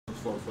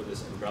formed for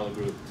this umbrella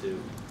group to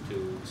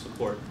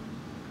support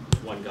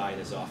one guy in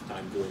his off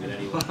time doing it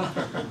anyway.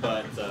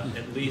 But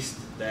at least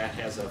that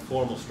has a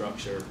formal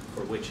structure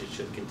for which it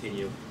should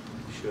continue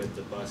should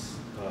the bus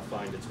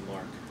find its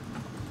mark.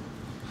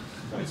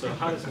 Right, so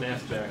how does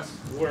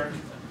MathJax work?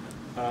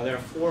 There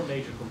are four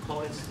major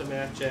components to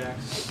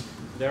MathJax.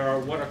 There are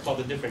what are called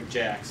the different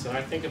jacks, and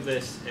I think of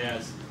this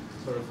as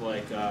sort of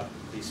like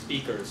the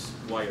speakers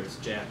wires,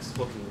 jacks,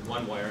 hooking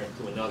one wire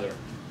into another,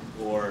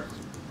 or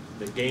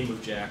the game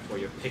of jack where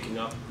you're picking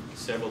up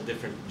several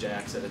different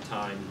jacks at a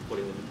time and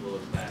putting them into a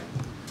little bag.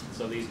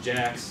 So these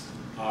jacks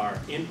are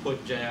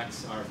input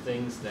jacks, are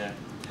things that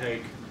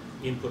take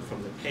input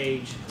from the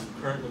page.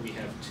 Currently we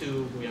have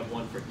two. We have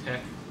one for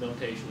tech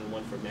notation and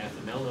one for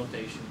MathML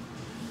notation.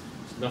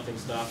 There's nothing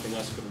stopping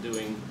us from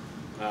doing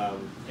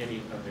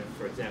any,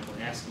 for example,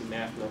 ASCII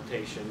math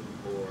notation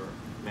or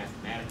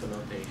mathematical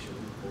notation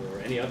or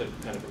any other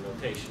kind of a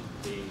notation.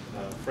 The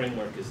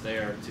framework is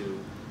there to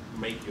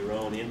make your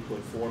own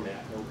input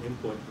format or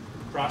input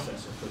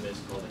processor for this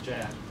called a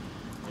jack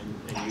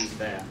and use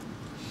that.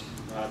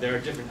 There are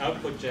different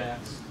output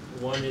jacks.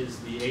 One is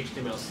the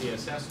HTML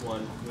CSS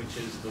one, which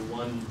is the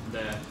one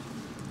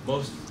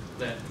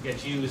that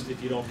gets used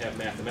if you don't have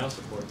MathML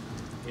support.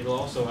 It'll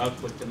also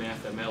output to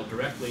MathML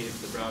directly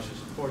if the browser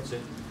supports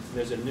it. And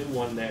there's a new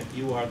one that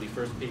you are the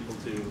first people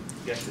to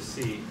get to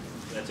see.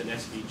 That's an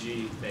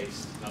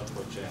SVG-based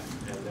output jack,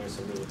 and there's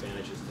some real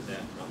advantages to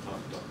that I'll talk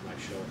about when I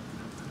show it.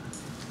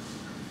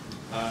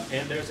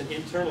 And there's an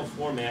internal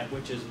format,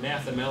 which is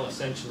MathML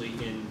essentially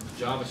in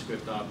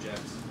JavaScript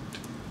objects,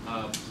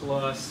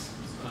 plus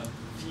a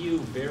few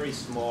very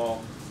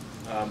small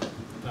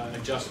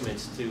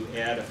adjustments to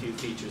add a few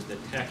features that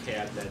tech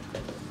had that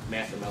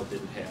MathML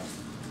didn't have.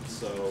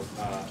 So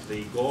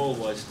the goal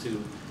was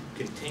to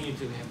continue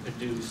to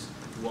produce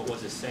what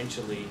was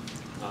essentially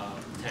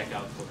tech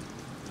output.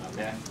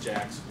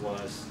 MathJax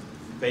was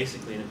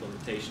basically an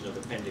implementation of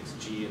Appendix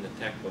G in the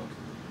tech book.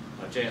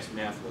 JS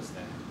Math was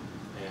that,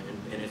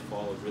 and it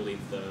followed really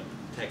the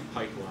tech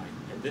pipeline.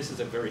 And this is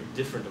a very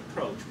different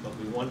approach, but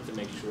we wanted to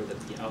make sure that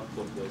the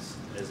output was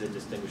as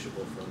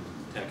indistinguishable from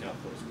tech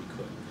output as we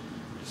could.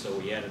 And so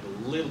we added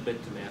a little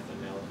bit to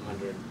MathML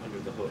under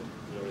the hood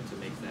in order to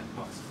make that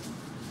possible.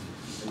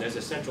 And there's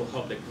a central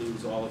hub that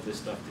glues all of this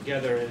stuff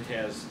together. It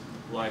has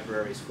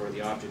libraries for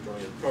the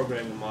object-oriented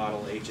programming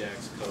model,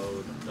 AJAX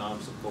code,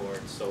 DOM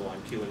support, so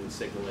on, queuing and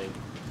signaling,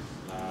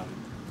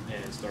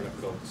 and startup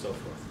code and so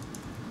forth.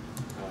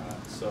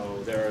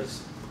 So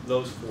there's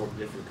those four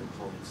different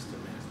components to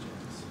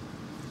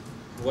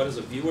MathJax. What does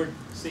a viewer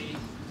see?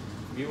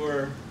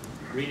 Viewer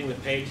reading the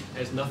page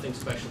has nothing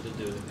special to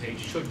do. The page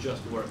should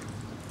just work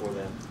for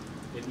them.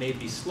 It may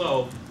be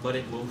slow, but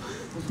it will.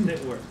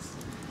 It works.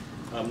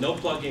 No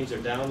plugins or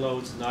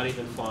downloads, not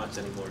even fonts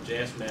anymore.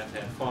 JS Math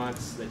had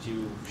fonts that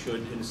you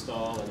should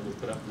install, and we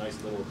put up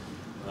nice little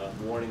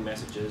warning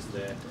messages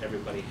that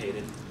everybody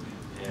hated,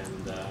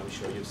 and I'm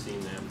sure you've seen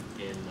them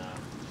in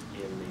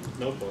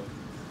the notebook.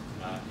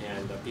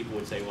 And people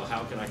would say, well,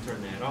 how can I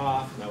turn that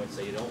off? And I would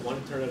say, you don't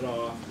want to turn it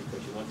off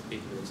because you want the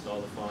people to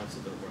install the font so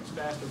that it works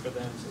faster for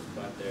them. So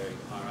but they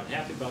are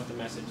unhappy about the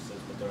message,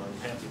 but they're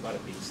unhappy about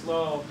it being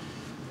slow,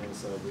 and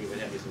so we would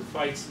have these little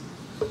fights.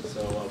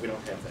 So we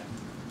don't have that.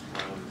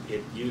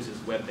 It uses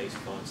web-based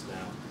fonts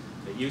now.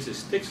 It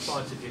uses Stix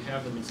fonts if you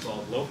have them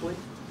installed locally.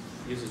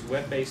 It uses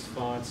web-based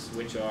fonts,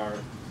 which are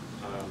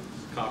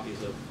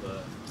copies of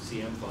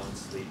CM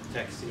fonts, the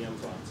tech CM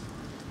fonts.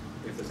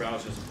 If the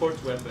browser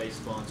supports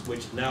web-based fonts,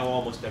 which now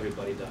almost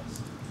everybody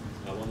does.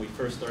 When we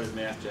first started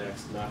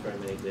MathJax, not very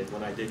many did.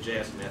 When I did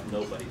JS Math,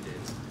 nobody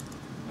did,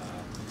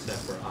 except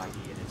for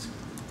IE in its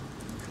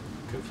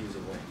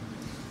confusing way.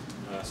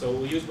 So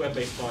we'll use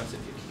web-based fonts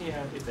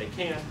if they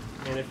can,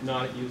 and if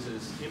not, it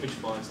uses image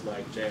fonts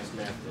like JS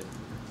Math did.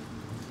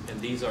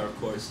 And these are, of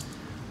course,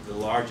 the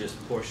largest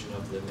portion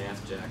of the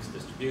MathJax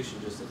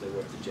distribution, just as they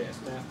were the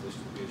JS Math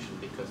distribution,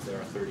 because there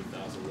are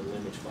 30,000 little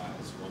image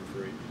files, one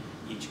for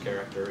each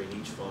character in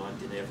each font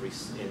in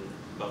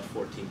about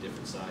 14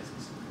 different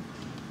sizes.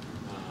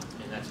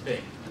 And that's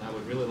big. And I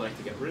would really like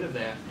to get rid of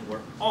that, and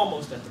we're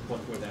almost at the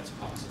point where that's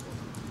possible.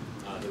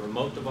 The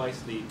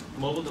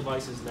mobile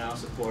devices now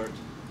support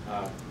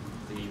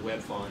the web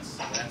fonts.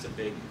 That's a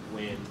big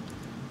win.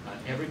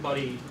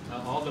 Everybody,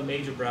 all the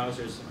major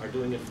browsers are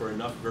doing it for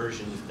enough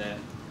versions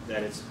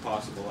that it's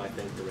possible, I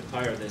think, to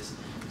retire this,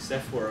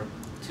 except for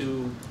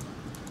two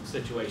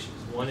situations.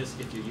 One is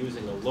if you're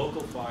using a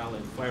local file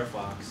in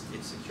Firefox,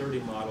 its security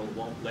model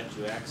won't let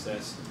you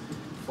access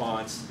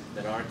fonts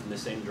that aren't in the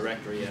same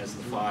directory as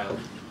the file,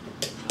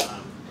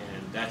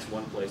 and that's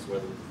one place where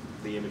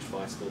the image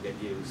fonts still get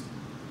used.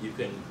 You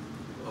can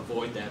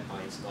avoid that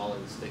by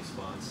installing the Stix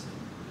fonts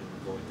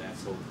and avoid that,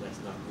 so that's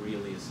not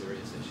really a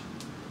serious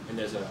issue. And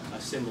there's a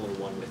similar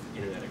one with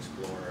Internet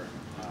Explorer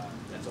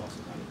that's also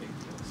not a big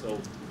deal.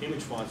 So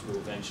image fonts will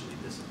eventually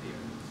disappear.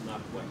 It's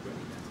not quite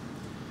ready yet.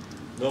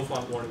 No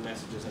font warning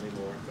messages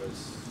anymore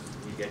because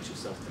we get you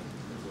something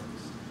that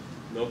works.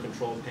 No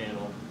control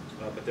panel,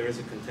 but there is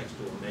a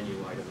contextual menu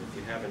item. If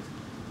you haven't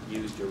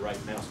used your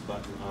right mouse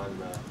button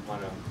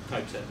on a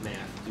typeset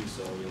math, do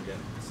so, you'll get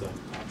some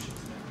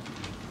options there.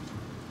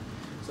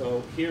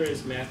 So here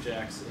is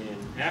MathJax in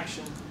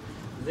action.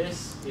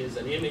 This is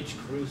an image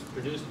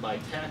produced by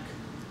Tech.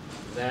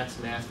 That's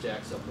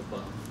MathJax up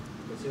above.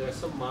 You can see there's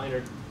some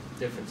minor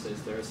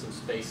differences. There are some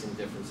spacing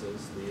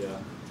differences. The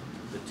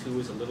 2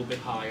 is a little bit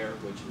higher,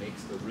 which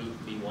makes the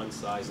root be one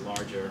size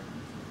larger.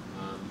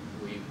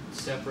 We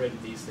separated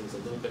these things a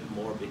little bit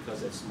more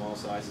because at small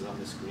sizes on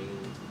the screen,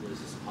 this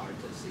is hard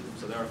to see them.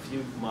 So there are a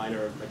few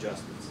minor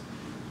adjustments.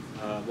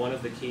 One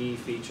of the key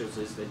features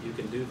is that you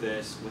can do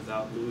this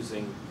without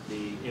losing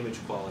the image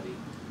quality,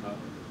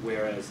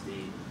 whereas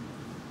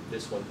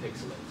this one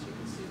pixelates. You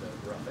can see the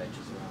rough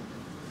edges around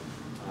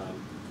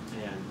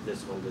it. And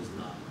this one does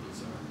not.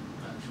 These are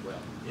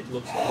well, it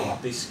looks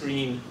the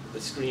screen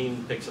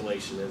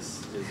pixelation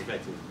is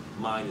effective.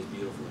 Mine is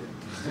beautiful here.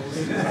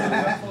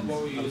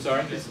 I'm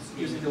sorry?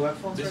 Using the web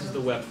fonts? This is the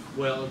web.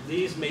 Well,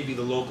 these may be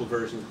the local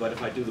versions, but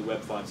if I do the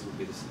web fonts, it will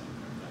be the same.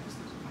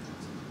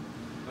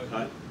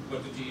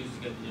 What did you use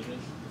to get the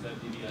image? Was that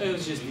DVI? It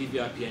was just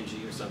DVI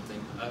PNG or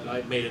something.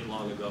 I made it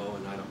long ago,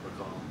 and I don't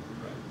recall.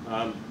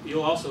 Right.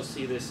 You'll also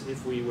see this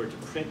if we were to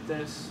print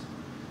this.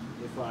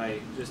 If I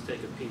just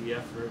take a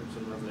PDF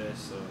version of this,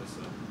 so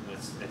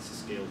that's a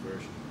scaled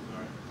version. All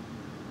right.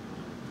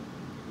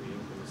 We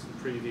open this in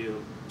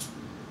preview.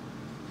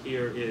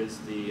 Here is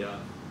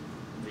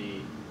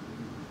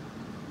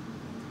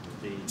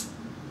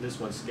this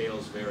one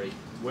scales very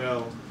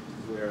well,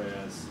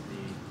 whereas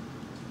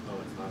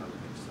it's not on the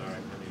page. Sorry,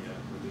 let me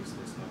reduce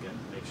this. I'll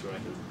make sure I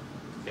can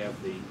have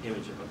the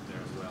image up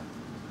there as well.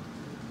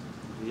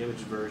 The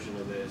image version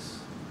of this,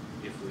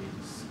 if we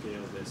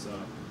scale this up.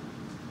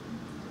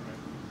 All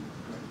right.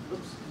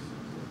 Oops.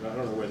 I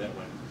don't know where that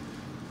went.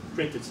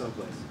 Printed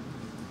someplace.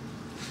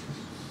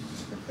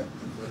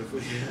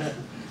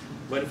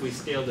 But if we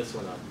scale this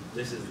one up,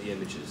 this is the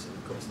images, and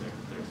of course they're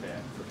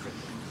bad for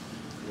printing,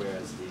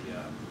 whereas the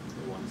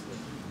ones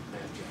that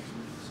MathJax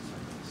produces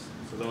are nice.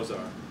 So those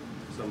are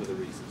some of the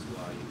reasons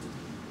why you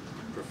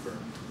would prefer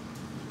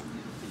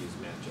to use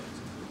MathJax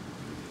if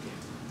you can.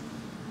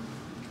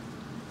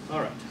 All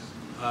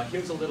right.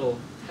 Here's a little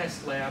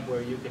test lab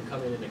where you can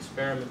come in and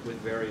experiment with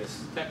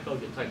various tech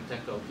code. You type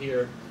tech code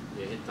here,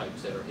 you hit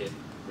typeset or hit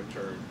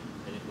return,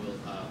 and it will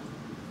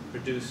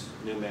produce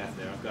new math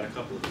there. I've got a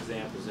couple of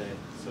examples in it.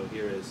 So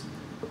here is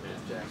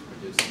MathJax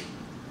producing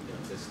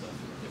this stuff.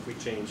 If we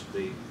changed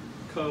the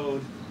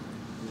code,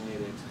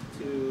 made it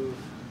to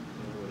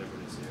whatever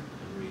it is here,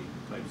 and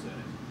re-typeset it,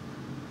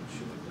 it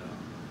should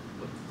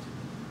look.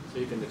 So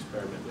you can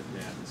experiment with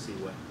math and see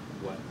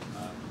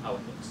how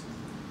it looks.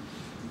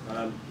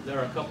 There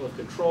are a couple of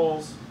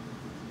controls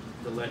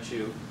that let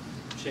you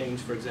change.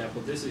 For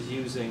example, this is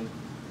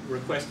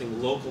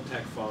requesting local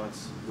tech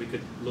fonts. We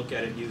could look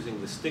at it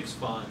using the Stix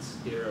fonts.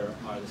 Here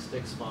are the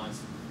Stix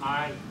fonts.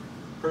 I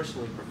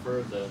personally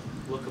prefer the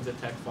look of the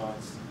tech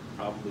fonts,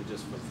 probably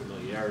just from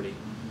familiarity.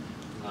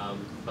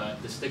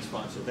 But the Stix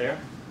fonts are there.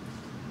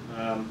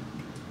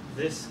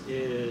 This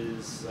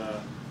is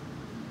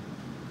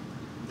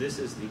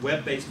the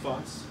web-based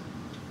fonts.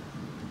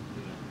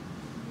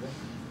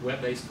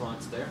 Web-based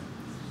fonts there.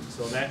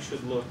 So that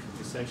should look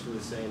essentially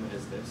the same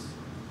as this.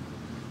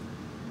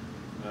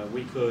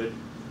 We could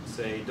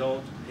say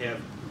don't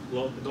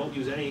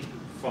use any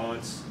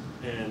fonts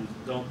and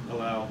don't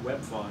allow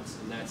web fonts,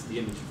 and that's the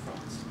image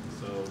fonts.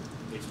 So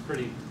it's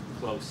pretty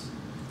close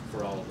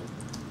for all of them.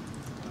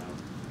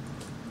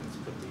 Let's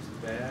put these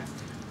back.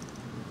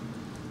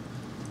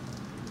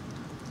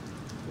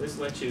 This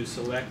lets you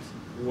select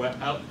what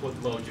output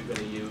mode you're going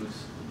to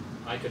use.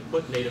 I could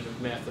put native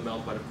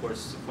MathML, but of course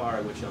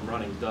Safari, which I'm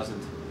running,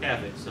 doesn't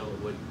have it, so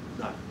it would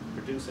not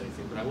produce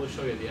anything. But I will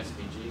show you the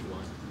SVG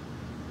one.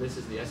 This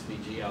is the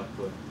SVG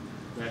output.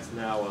 That's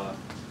now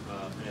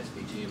an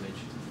SVG image.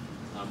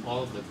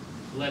 All of the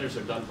letters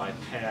are done by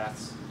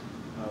paths.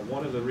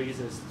 One of the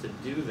reasons to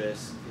do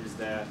this is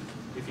that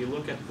if you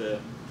look at the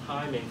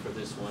timing for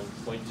this one,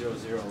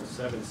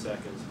 0.007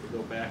 seconds, if you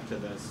go back to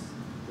this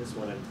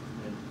one and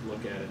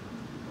look at it,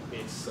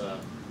 it's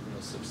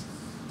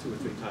 2 or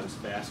 3 times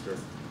faster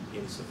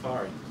in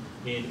Safari.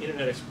 In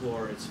Internet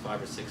Explorer, it's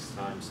 5 or 6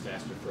 times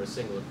faster for a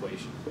single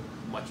equation,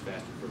 much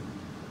faster for a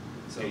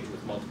page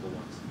with multiple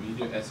ones. When you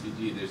do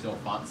SVG, there's no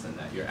fonts in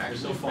that. You're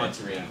actually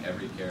filtering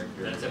every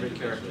character. That's every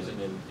character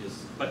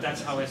but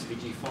that's how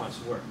SVG fonts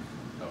work.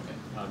 Okay.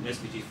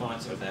 SVG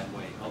fonts are that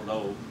way,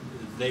 although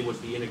they would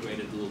be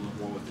integrated a little bit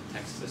more with the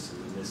text system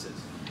than this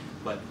is.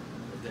 But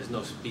there's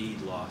no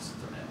speed loss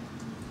to that.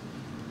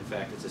 In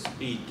fact, it's a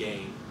speed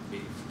gain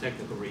for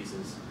technical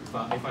reasons.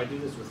 If I do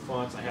this with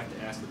fonts, I have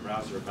to ask the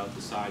browser about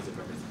the size of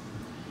everything.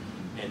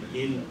 And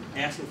in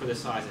asking for the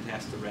size, it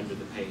has to render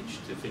the page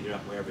to figure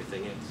out where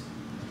everything is.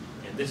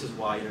 And this is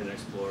why Internet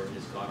Explorer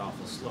is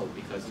god-awful slow,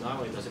 because not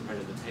only does it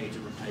render the page,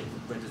 it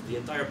renders the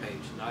entire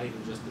page, not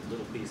even just the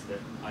little piece that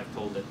I've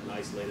told it and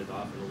isolated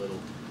off in a little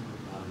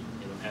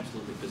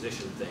absolutely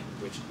positioned thing,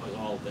 which is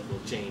all that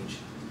will change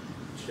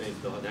the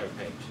entire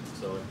page.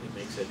 So it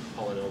makes it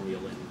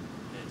polynomial in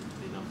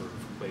the number of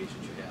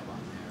equations you have on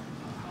there.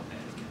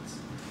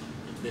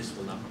 This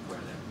will not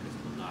require that because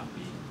it will not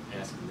be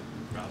asking the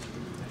browser to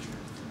remeasure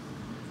anything.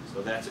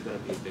 So that's going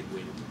to be a big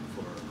win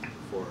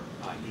for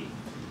IE.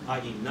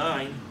 IE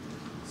 9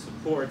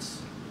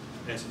 supports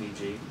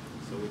SVG,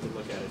 so we can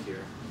look at it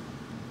here.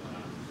 If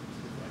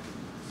I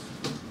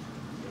can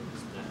bring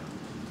this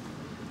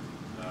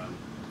down.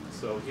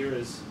 So here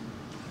is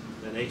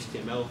an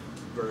HTML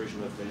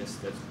version of this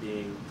that's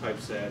being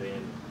typeset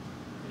in,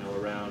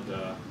 around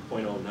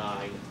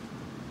 0.09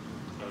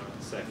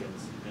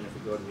 seconds. And if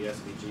we go to the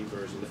SVG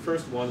version, the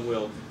first one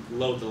will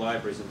load the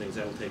libraries and things.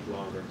 That'll take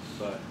longer,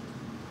 but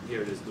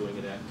here it is doing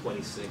it at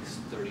 26,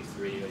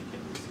 33. You can't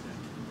really see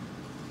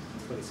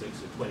that.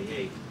 26 or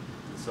 28.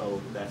 And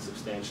so that's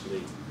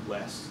substantially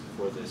less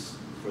for this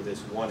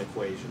one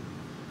equation.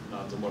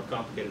 The more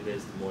complicated it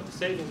is, the more the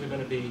savings are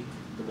going to be.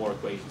 The more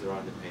equations are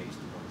on the page,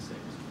 the more the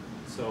savings.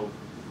 So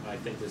I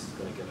think this is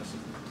going to get us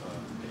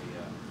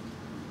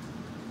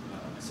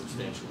a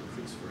substantial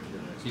increase for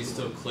Internet Explorer. Can you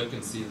still click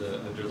and see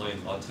the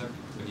underlying LaTeX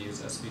when you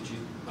use SVG?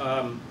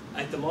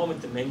 At the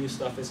moment, the menu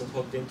stuff isn't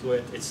hooked into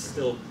it. It's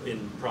still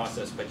in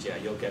process, but yeah,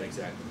 you'll get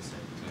exactly the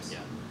same. Nice.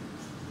 Yeah.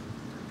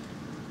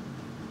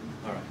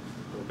 All right,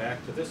 go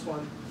back to this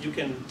one. You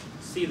can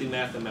see the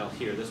MathML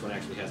here. This one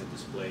actually has a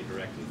display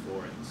directly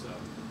for it. So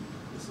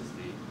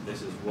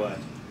this is what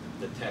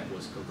the tech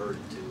was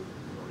converted to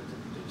in order to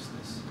produce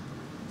this.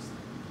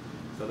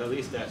 So at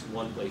least that's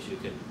one place you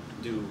can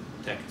do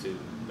tech to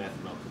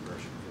MathML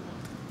conversion if you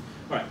want.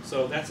 All right,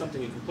 so that's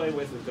something you can play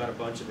with. We've got a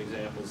bunch of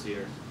examples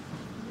here,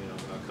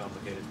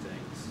 complicated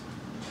things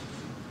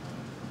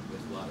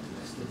with a lot of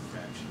nested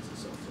fractions and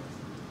so forth.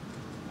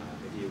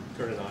 If you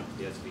turn it on to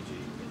the SVG,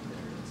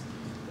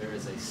 there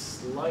is a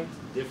slight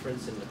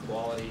difference in the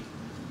quality.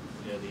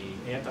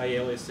 The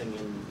anti-aliasing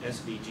in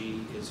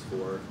SVG is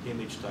for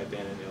image type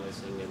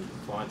anti-aliasing, and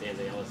font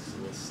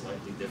anti-aliasing is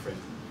slightly different,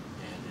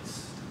 and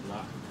it's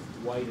not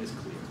quite as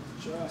clear,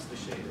 just a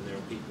shade, and there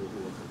are people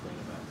who will complain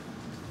about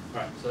that.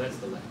 All right, so that's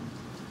the lab.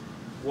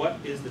 What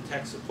is the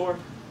tech support?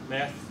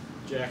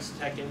 MathJax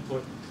tech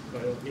input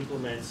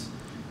implements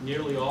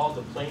nearly all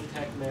the plain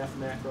tech math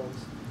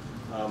macros,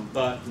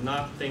 but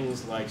not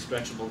things like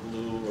stretchable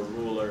glue or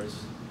rulers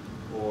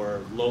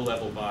or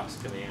low-level box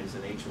commands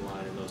and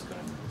H-line and those kind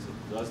of things.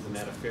 It does them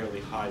at a fairly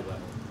high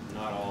level,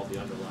 not all the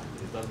underlying.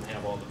 It doesn't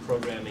have all the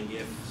programming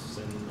ifs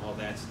and all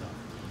that stuff.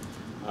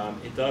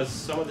 It does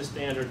some of the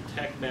standard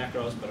tech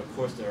macros, but of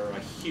course there are a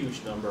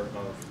huge number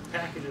of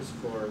packages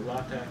for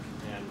LaTeX,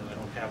 and I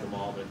don't have them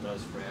all, but it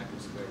does frac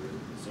and square root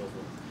and so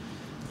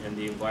forth. And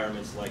the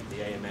environments like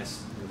the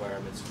AMS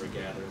environments for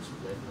gather and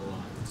split and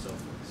align and so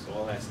forth. So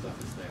all that stuff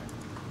is there.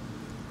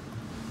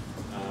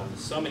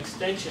 Some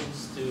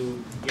extensions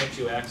to get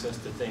you access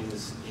to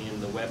things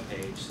in the web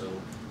page. So,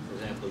 for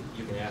example,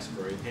 you can ask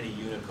for any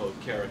Unicode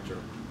character,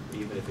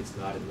 even if it's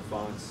not in the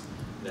fonts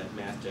that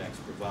MathJax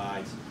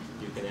provides.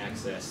 You can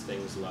access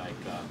things like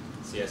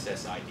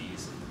CSS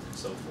IDs and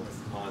so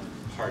forth on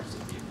parts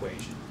of the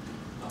equation,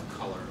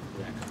 color,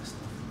 that kind of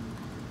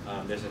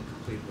stuff. There's a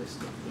complete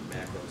list of the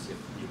macros if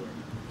you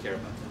care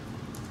about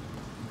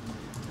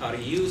that. How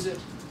to use it.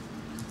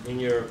 In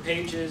your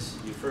pages,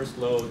 you first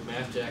load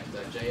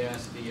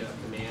MathJax.js via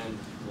a command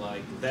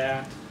like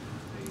that,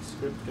 a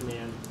script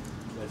command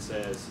that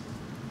says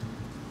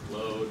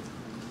load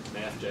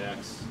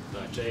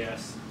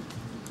MathJax.js.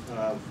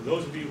 For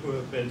those of you who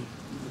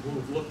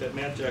have looked at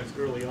MathJax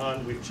early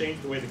on, we've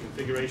changed the way the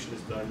configuration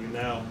is done. You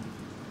now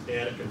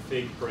add a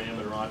config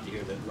parameter onto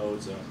here that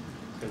loads a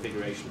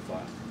configuration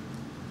file.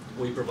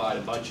 We provide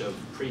a bunch of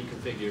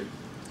pre-configured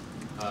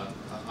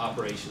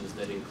operations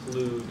that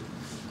include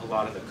a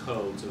lot of the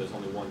code, so there's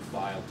only one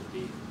file to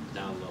be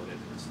downloaded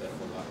instead of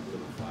a lot of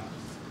little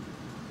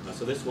files.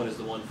 So this one is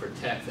the one for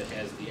tech that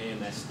has the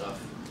AMS stuff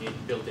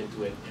built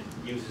into it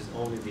and uses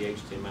only the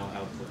HTML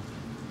output.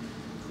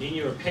 In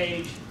your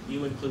page,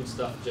 you include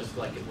stuff just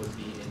like it would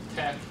be in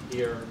tech.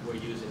 Here, we're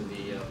using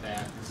the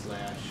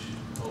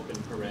 / open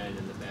paren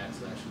and the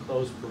 /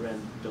 close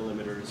paren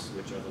delimiters,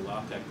 which are the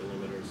LaTeX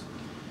delimiters.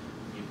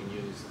 You can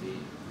use the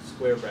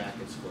square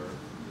brackets for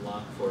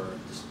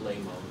display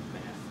mode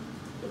math.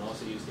 You can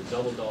also use the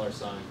double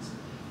 $signs.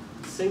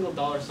 Single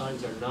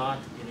 $signs are not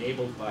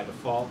enabled by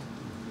default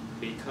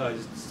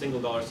because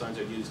single $signs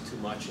are used too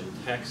much in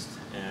text,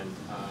 and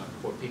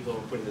for people who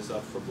are putting this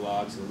up for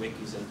blogs and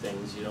wikis and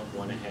things, you don't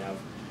want to have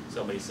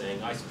somebody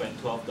saying, I spent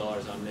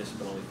 $12 on this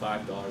but only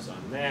 $5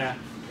 on that.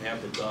 You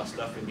have the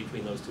stuff in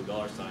between those two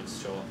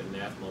 $signs show up in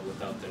math mode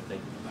without their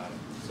thinking about it.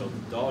 So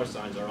the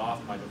 $signs are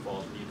off by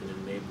default, but you can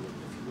enable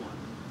them if you want.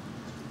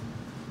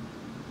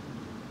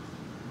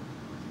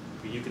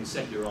 You can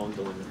set your own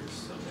delimiters,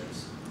 so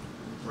there's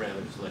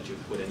parameters to let you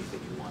put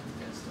anything you want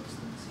against those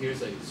things.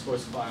 Here's a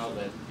source file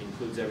that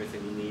includes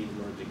everything you need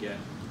in order to get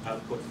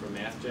output from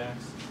MathJax.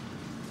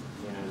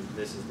 And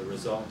this is the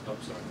result. Oh,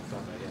 sorry, I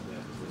thought I had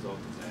the result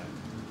of that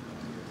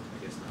here.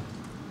 I guess not.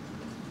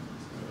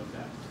 Sorry about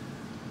that.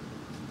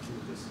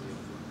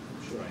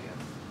 I'm sure I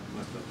have. I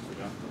must have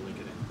forgotten to link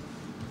it in.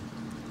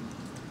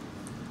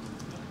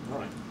 All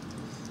right.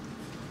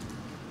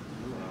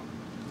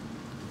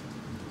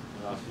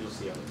 You'll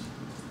see others.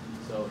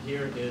 So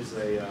here is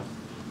a,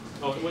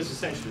 oh, it was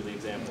essentially the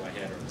example I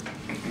had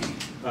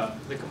earlier.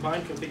 The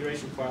combined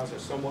configuration files are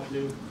somewhat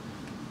new.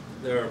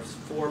 There are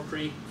 4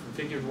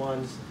 pre-configured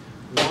ones.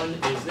 One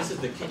is, this is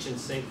the kitchen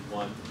sink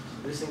one.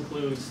 This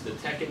includes the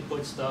tech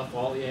input stuff,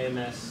 all the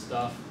AMS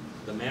stuff,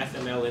 the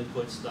MathML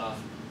input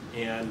stuff,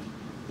 and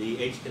the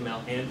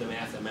HTML and the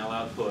MathML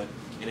output,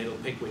 and it'll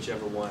pick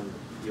whichever one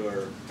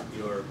your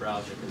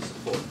browser can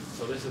support.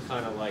 So this is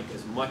kind of like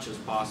as much as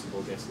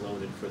possible gets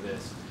loaded for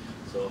this.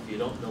 So if you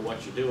don't know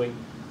what you're doing,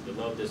 you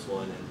load this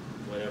one,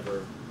 and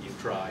whatever you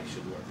try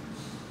should work.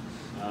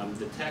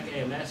 The tech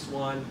AMS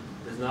one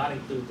does not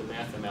include the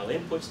MathML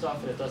input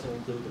stuff, and it doesn't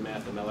include the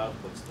MathML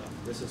output stuff.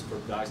 This is for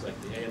guys like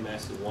the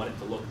AMS who want it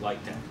to look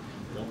like tech.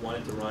 They don't want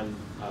it to run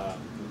a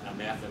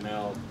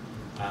MathML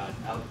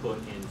output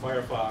in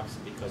Firefox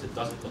because it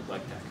doesn't look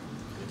like tech.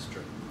 It's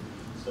true.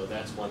 So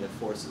that's one that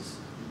forces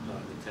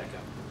the tech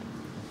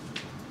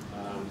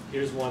output.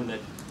 Here's one that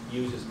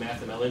uses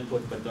MathML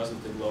input but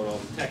doesn't load all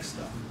the tech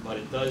stuff. But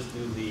it does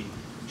do the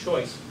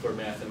choice for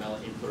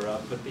MathML input or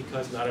output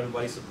because not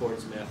everybody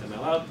supports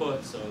MathML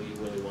output, so you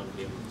really want to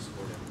be able to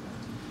support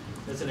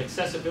everybody. There's an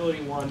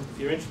accessibility one. If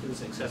you're interested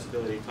in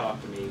accessibility,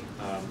 talk to me,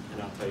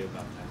 and I'll tell you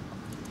about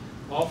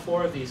that. All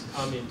 4 of these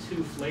come in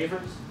 2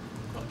 flavors,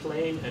 a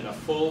plain and a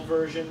full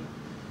version.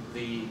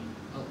 The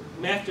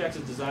MathJax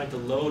is designed to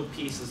load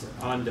pieces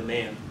on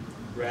demand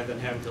rather than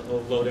having to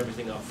load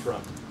everything up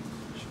front.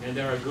 And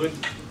there are good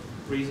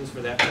reasons for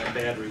that and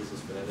bad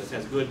reasons for that. It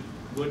has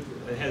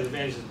it has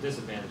advantages and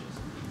disadvantages.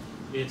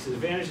 Its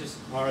advantages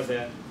are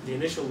that the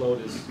initial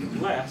load is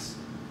less.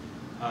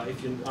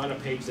 If you're on a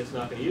page that's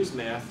not going to use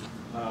math,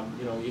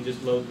 you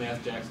just load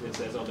MathJax and it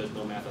says, oh, there's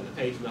no math on the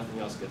page, nothing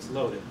else gets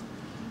loaded.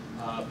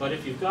 But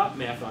if you've got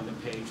math on the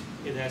page,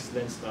 it has to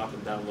then stop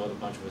and download a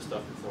bunch of the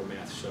stuff before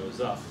math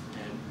shows up.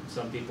 And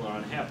some people are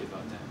unhappy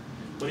about that.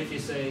 But if you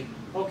say,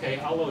 okay,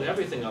 I'll load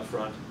everything up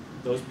front,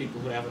 those people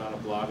who have it on a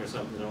blog or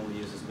something that only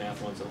uses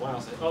math once in a while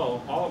say,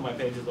 oh, all of my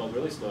pages load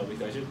really slow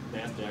because your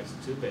MathJax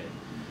is too big.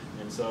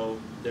 And so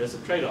there's a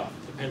trade-off.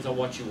 It depends on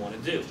what you want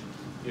to do.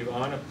 If you're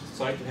on a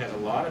site that has a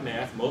lot of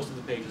math, most of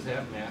the pages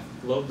have math,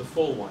 load the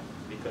full one,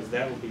 because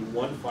that will be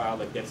one file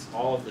that gets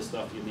all of the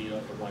stuff you need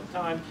at one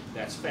time.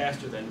 That's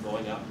faster than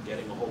going out and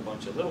getting a whole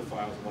bunch of little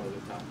files one at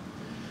a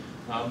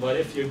time. But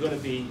if you're going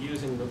to be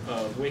using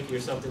a wiki or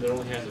something that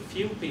only has a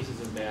few pieces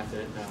of math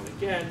in it now and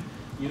again,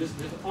 use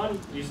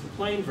the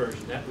plain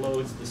version. That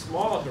loads the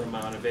smaller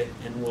amount of it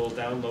and will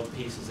download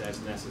pieces as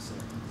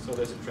necessary. So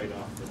there's a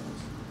trade-off for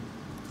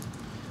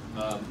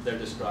those. They're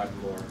described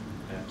more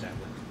at that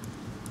link.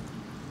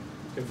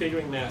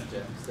 Configuring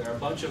MathJax. There are a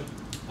bunch of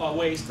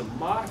ways to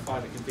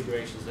modify the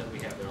configurations that we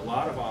have. There are a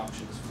lot of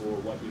options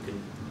for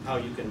how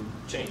you can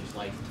change,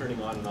 like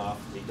turning on and off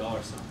the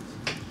 $signs.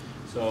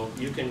 So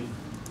you can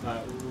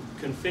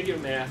configure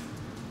math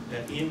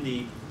in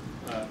the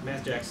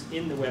MathJax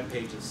in the web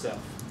page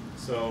itself.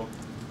 So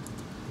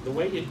the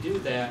way you do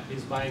that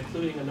is by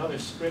including another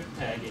script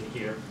tag in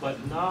here,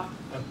 but not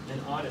an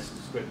honest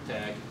script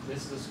tag.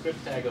 This is a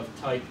script tag of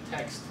type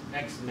text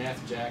x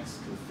MathJax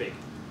config.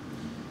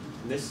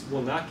 And this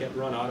will not get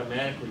run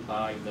automatically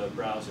by the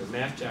browser.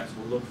 MathJax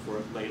will look for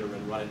it later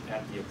and run it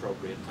at the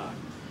appropriate time.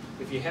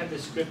 If you had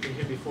this script in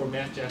here before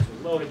MathJax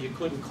was loaded, you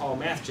couldn't call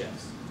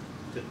MathJax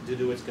to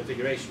do its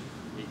configuration.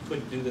 It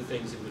couldn't do the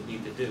things it would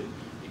need to do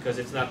because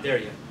it's not there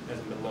yet, it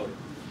hasn't been loaded.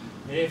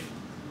 And if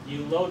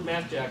you load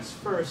MathJax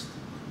first,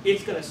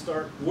 it's going to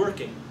start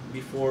working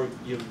before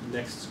your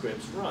next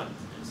scripts run.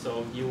 And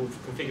so your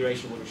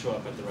configuration wouldn't show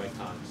up at the right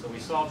time. So we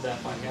solved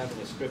that by having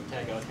a script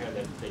tag out here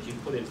that you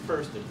put in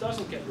first that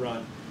doesn't get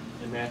run,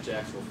 and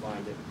MathJax will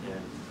find it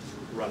and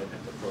run it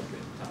at the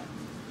appropriate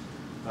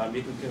time.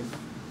 You can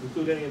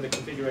include any of the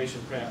configuration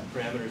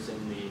parameters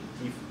in the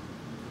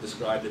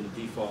described in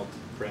the default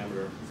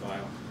parameter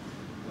file.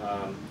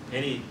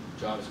 Any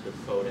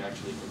JavaScript code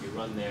actually can be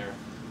run there,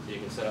 so you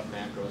can set up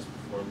macros,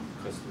 perform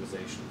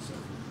customization. So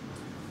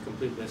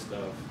complete list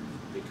of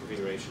the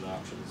configuration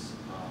options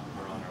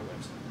are on our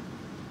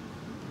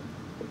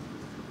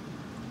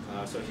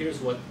website. So here's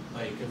what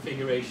a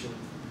configuration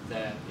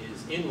that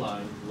is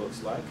inline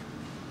looks like.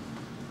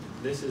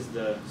 This is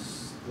the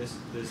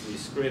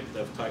script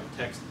of type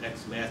text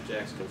x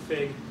MathJax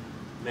config.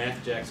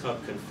 MathJax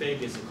hub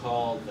config is a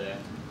call that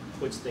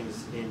puts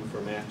things in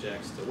for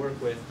MathJax to work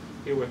with.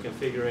 Here we're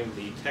configuring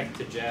the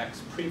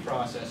tech2jax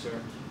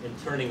preprocessor and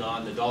turning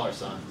on the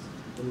 $signs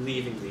and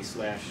leaving the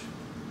slash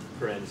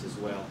parens as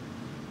well.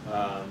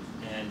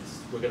 And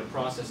we're going to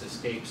process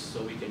escapes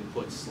so we can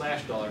put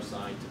slash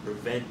 $sign to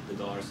prevent the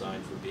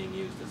 $sign from being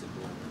used as a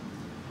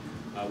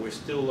pointer. We're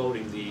still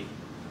loading the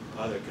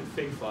other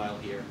config file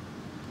here,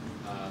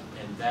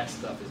 and that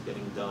stuff is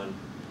getting done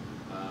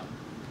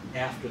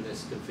after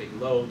this config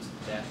loads.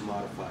 That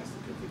modifies the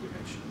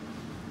configuration.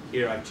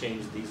 Here I've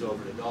changed these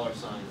over to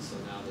 $signs, so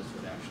now this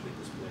would actually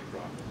display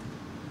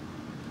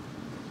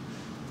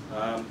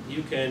properly.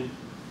 You can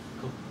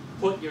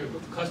put your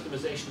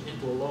customization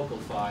into a local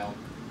file.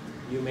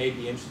 You may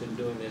be interested in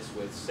doing this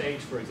with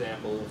Sage, for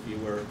example. If you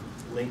were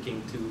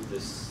linking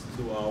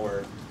to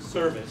our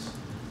service,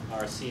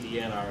 our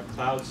CDN, our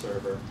cloud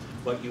server,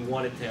 but you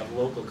wanted to have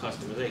local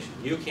customization.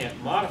 You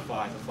can't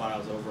modify the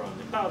files over on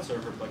the cloud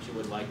server, but you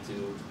would like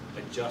to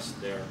adjust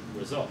their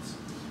results.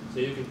 So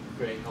you can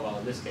create, well,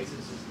 in this case,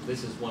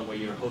 this is one where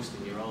you're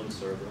hosting your own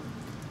server.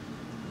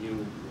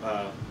 You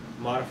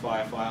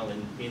modify a file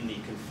in the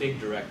config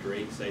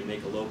directory, say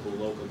make a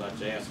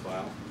local.js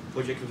file,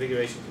 put your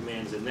configuration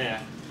commands in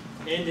that,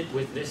 end it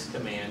with this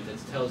command that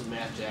tells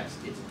MathJax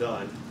it's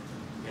done,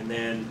 and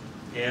then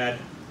add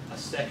a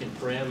second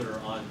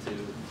parameter onto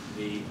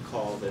the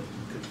call that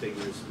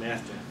configures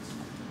MathJax.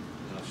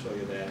 And I'll show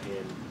you that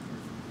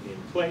in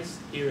place.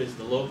 Here is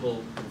the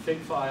local config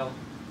file,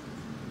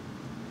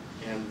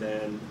 and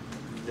then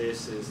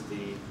this is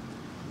the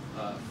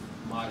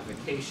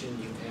modification.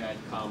 You add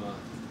comma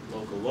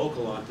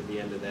local onto the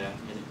end of that,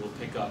 and it will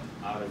pick up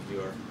out of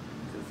your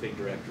config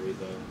directory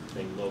the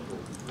thing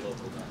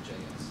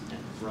local.js and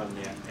run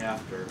that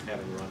after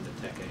having run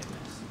the tech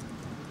AMS.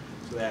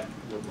 So that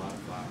would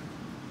modify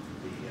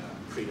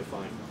the predefined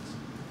ones.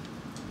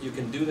 You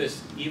can do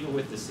this even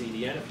with the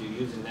CDN if you're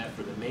using that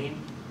for the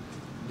main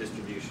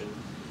distribution.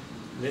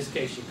 In this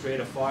case, you create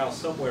a file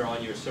somewhere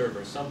on your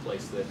server,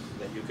 someplace that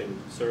you can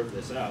serve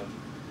this out.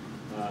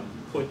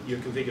 Put your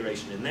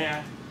configuration in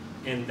that,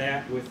 and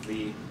that with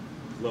the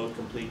load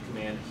complete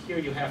command. Here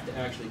you have to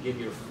actually give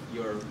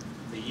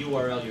the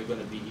URL you're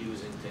going to be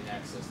using to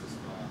access this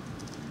file.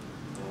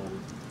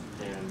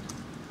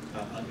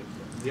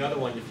 The other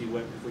one, if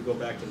we go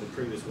back to the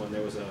previous one,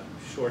 there was a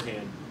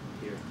shorthand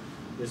here.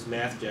 This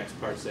MathJax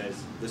part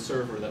says the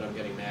server that I'm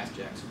getting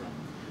MathJax from.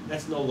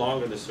 That's no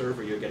longer the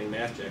server you're getting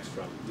MathJax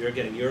from. You're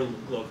getting your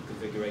local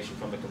configuration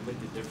from a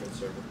completely different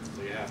server,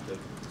 so you have to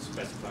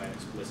specify it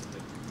explicitly.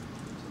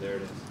 So there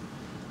it is.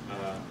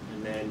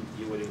 And then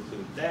you would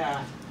include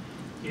that.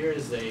 Here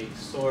is a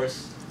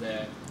source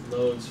that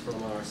loads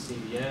from our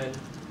CDN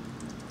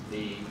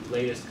the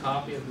latest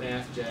copy of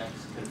MathJax,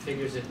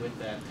 configures it with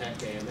that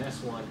tech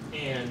AMS one,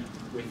 and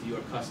with your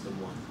custom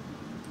one.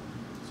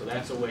 So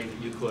that's a way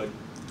that you could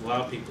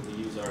allow people to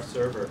use our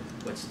server,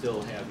 but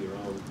still have your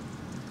own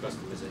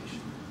customization.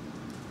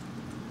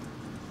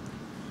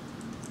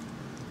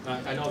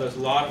 I know there's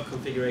a lot of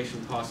configuration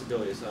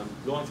possibilities. I'm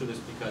going through this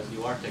because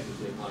you are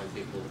technically blind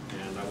people,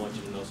 and I want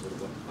you to know sort of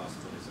what the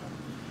possibilities are.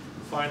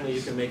 Finally,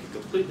 you can make a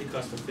completely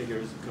custom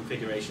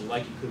configuration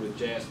like you could with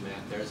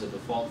JSMath. There's a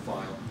default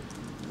file,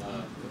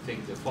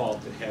 config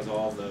default, that has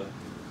all the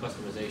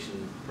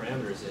customization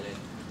parameters in it,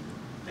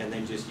 and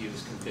then just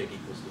use config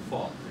equals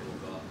default, and it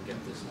will go out and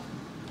get this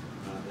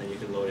one. Then you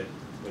can load it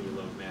when you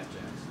load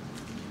MathJax.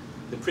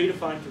 The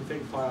predefined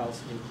config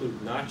files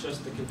include not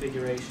just the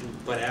configuration,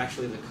 but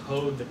actually the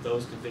code that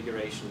those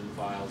configuration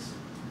files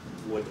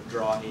would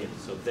draw in.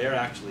 So they're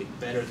actually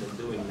better than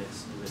doing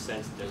this in the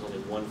sense that there's only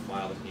one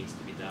file that needs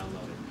to be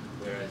downloaded.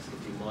 Whereas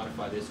if you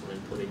modify this one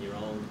and put in your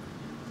own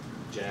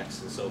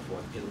jacks and so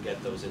forth, it'll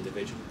get those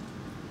individually.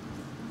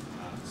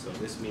 So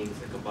this means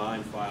the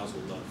combined files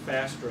will load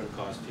faster and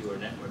cause fewer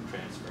network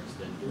transfers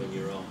than doing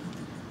your own.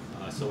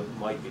 So it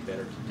might be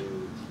better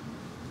to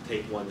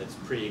take one that's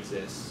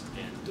pre-exists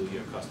and do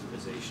your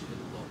customization in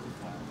the local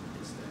file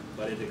instead.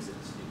 But it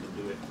exists. You can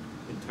do it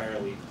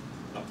entirely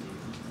up to you.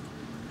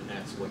 And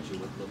that's what you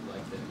would look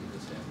like then. You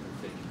just have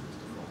config equals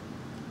default.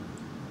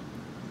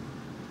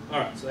 All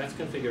right, so that's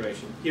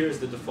configuration. Here's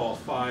the default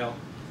file.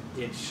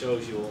 It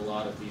shows you a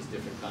lot of these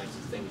different kinds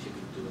of things you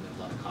can do, and there's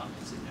a lot of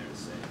comments in there to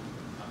say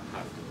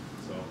how to do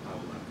it. So I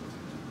will not go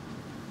through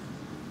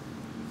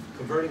that.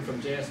 Converting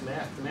from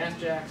JSMath to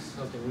MathJax,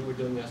 something we were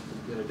doing the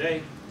other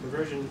day.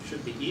 Conversion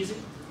should be easy.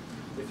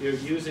 If you're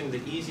using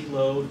the easy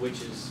load,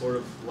 which is sort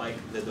of like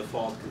the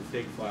default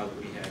config file that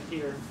we had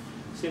here,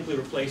 simply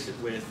replace it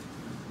with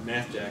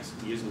MathJax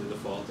using the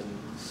default and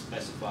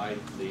specify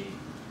the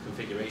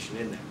configuration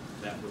in there.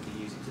 That would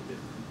be easy to do.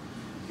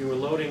 If you were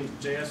loading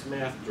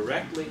JSMath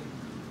directly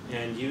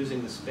and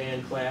using the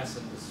span class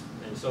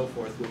and so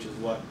forth, which is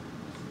what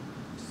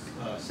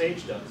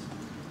Sage does,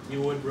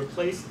 you would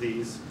replace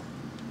these.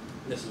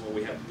 This is what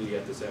we have to do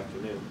yet this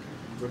afternoon.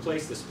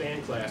 Replace the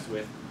span class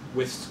with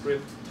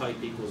script type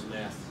equals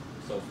math,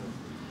 so forth.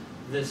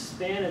 The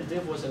span and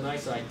div was a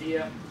nice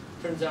idea.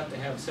 Turns out to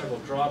have several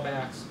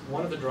drawbacks.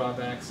 One of the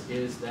drawbacks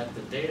is that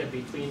the data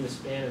between the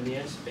span and the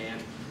end span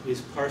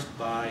is parsed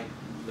by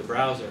the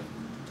browser.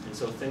 And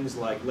so things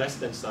like less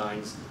than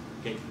signs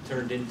get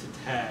turned into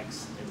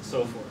tags and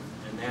so forth.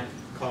 And that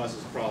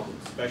causes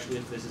problems, especially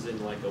if this is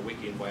in like a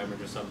wiki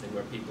environment or something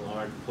where people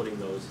aren't putting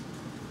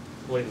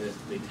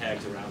the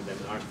tags around them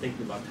and aren't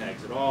thinking about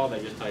tags at all.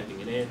 They're just typing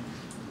it in.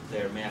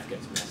 Their math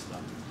gets messed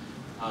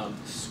up.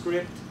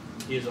 Script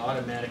is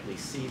automatically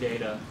C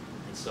data,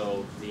 and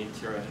so the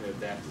interior of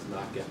that does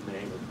not get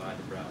mangled by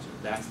the browser.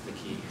 That's the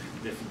key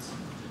difference.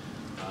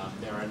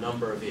 There are a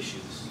number of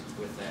issues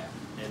with that.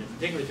 And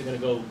particularly if you're going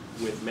to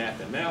go with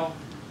MathML,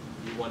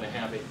 you want to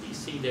have it be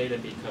C data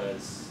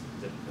because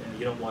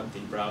you don't want the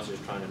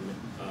browsers trying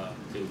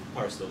to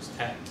parse those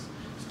tags.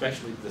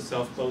 Especially the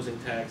self-closing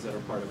tags that are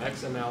part of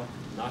XML,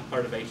 not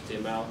part of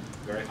HTML.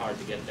 Very hard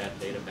to get that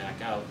data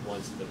back out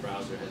once the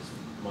browser has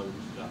munged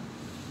it up.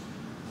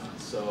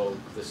 So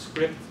the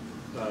script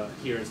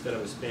here, instead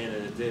of a span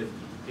and a div,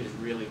 is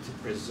really to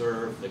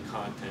preserve the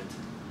content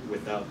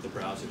without the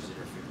browser's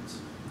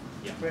interference.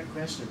 Yeah. Quick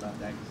question about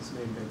that, because this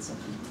may have been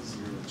something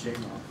easier with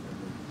JMOL for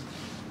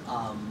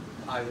me.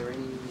 Are there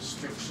any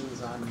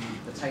restrictions on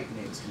the type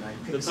names? Can I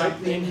pick The type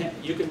something? name,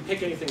 you can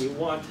pick anything you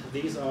want.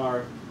 These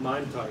are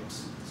MIME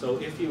types. So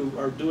if you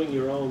are doing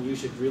your own, you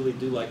should really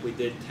do like we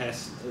did,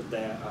 test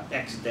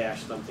X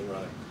dash something or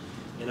other.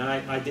 And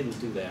I didn't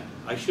do that.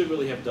 I should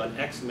really have done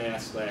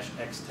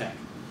xmath/xtech.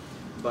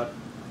 But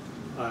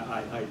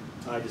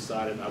I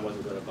decided I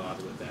wasn't going to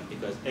bother with that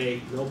because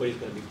A, nobody's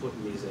going to be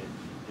putting these in,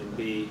 and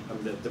B,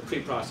 the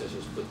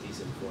preprocessors put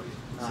these in for you.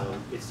 So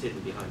it's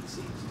hidden behind the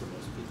scenes to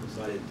most people,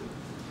 so I didn't do it.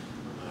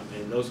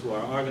 And those who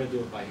are going to do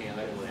it by hand,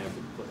 I didn't want to have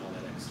to put all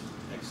that X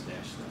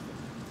dash stuff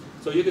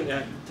in. So you can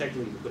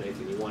technically you can put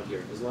anything you want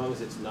here, as long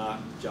as it's not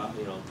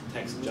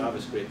text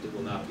JavaScript, it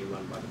will not be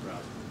run by the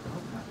browser.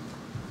 Okay.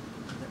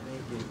 That may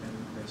be a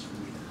better place for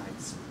me to hide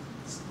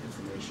some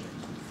information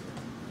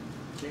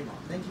for JMOL.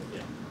 Thank you.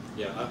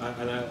 Yeah,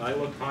 I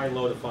looked high and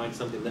low to find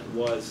something that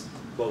was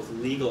both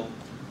legal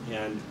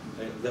and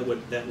that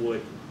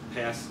would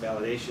pass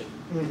validation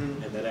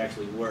and that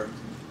actually worked.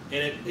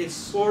 And it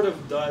sort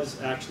of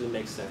does actually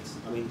make sense.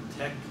 I mean,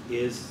 tech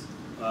is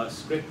a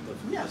script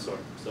of a sort,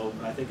 so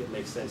I think it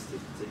makes sense to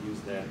use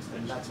that extension.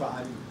 And that's why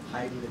I'm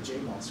hiding the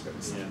JMOL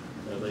scripts. Yeah,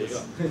 well, there you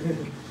go.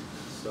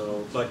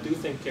 So, but do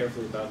think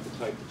carefully about the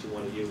type that you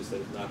want to use,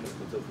 that it's not going to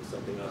conflict with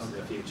something else in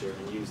the future,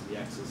 and use the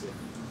X's if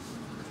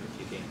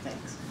you can.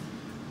 Thanks.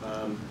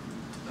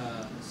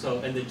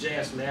 And the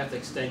JS Math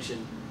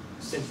extension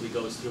simply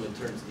goes through and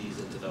turns these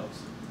into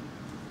those,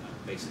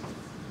 basically.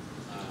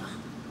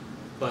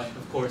 But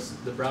of course,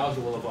 the browser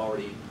will have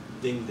already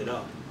dinged it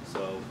up,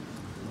 so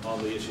all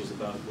the issues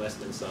about less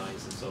than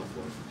signs and so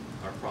forth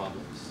are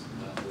problems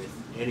with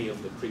any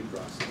of the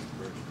pre-processed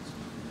versions.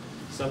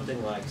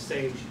 Something like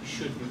Sage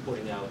should be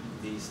putting out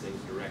these things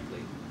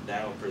directly.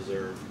 That'll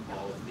preserve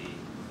all of the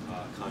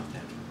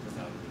content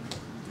without any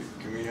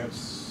trouble. Can we have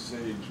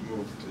Sage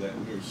move to that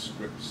new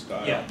script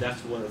style? Yeah,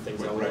 that's one of the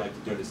things I would like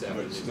to do this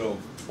afternoon. But still,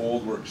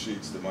 old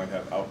worksheets that might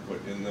have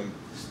output in them,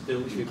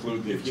 Still, if you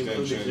include the if you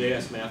include the extension.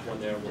 JS Math one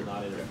there, it will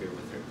not interfere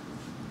with it.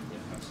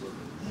 Yeah, absolutely.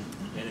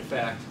 And in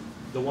fact,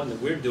 the one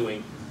that we're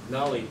doing,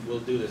 not only will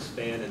do the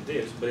span and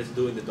divs, but it's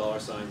doing the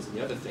 $ signs and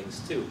the other things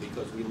too,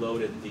 because we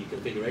loaded the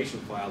configuration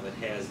file that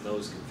has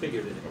those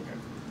configured in it. Okay.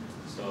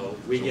 So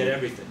we get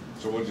everything.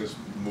 So we'll just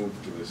move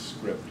to the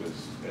script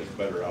as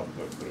better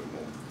output, but it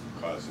won't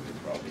cause any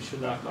problems. It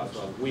should not cause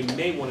problems. We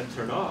may want to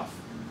turn off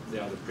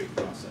the other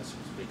preprocessors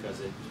because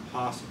it's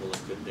possible it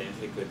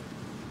could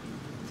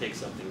take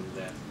something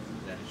that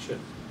it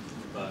shouldn't.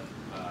 But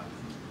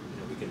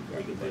we can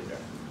do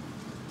that.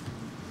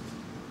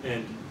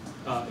 And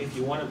if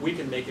you want it, we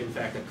can make in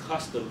fact a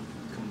custom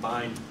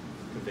combined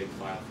config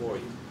file for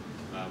you.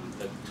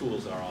 The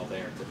tools are all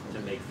there to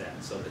make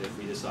that, so that if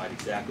we decide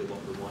exactly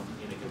what we want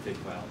in a config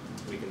file,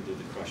 we can do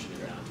the crushing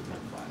it down to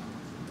one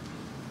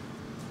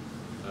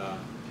file.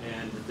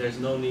 And there's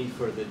no need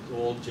for the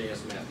old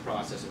JS Math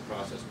process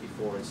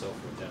before and so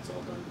forth. That's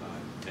all done by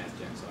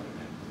MathJax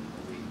automatically.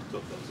 We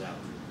took those out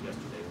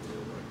yesterday when we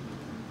were working.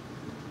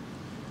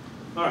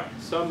 All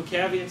right, some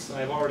caveats.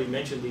 I've already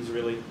mentioned these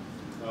really.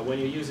 When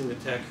you're using the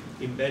tech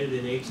embedded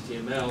in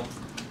HTML,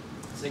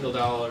 single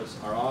dollars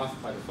are off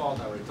by default.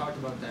 I already talked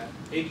about that.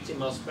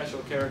 HTML special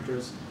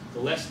characters,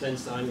 the less than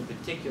sign in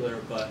particular,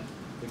 but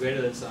the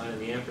greater than sign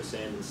and the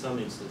ampersand in some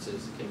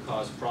instances can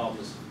cause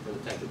problems for the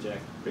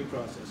tech-eject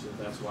preprocessor.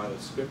 That's why the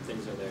script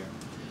things are there.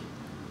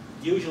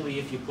 Usually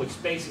if you put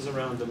spaces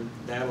around them,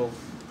 that'll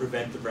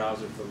prevent the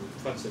browser from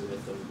futzing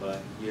with them,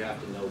 but you have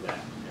to know that,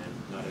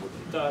 and not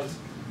everybody does.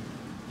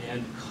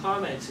 And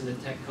comments in the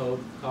tech code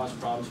cause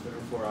problems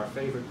for our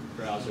favorite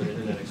browser,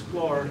 Internet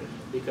Explorer,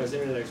 because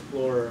Internet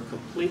Explorer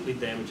completely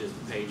damages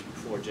the page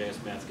before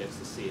JS Math gets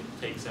to see it. It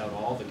takes out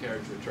all the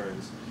carriage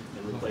returns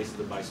and replaces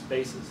them by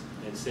spaces.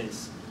 And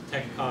since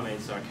tech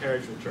comments are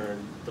carriage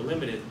return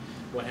delimited,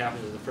 what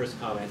happens is the first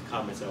comment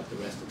comments out the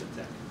rest of the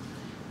tech.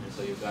 And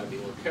so you've got to be a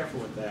little careful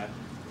with that.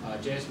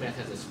 JS Math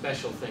has a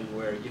special thing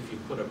where if you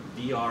put a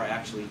BR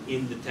actually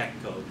in the tech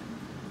code,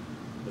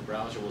 the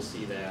browser will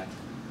see that,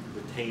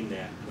 retain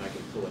that, and I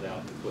can pull it out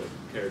and put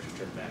a carriage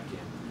return back in.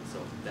 And so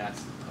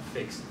that's a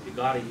fix. You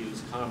got to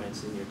use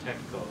comments in your tech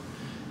code,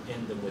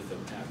 end them with a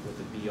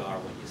BR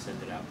when you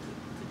send it out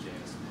to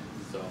JS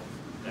Math. So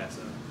that's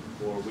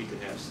or we could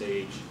have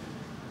Sage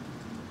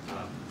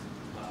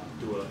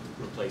do a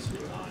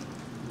replacement on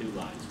new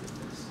lines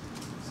with this.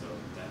 So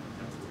that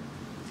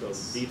would work.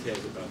 So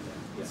details about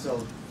that. Yeah.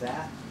 So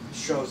that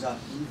shows up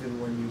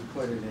even when you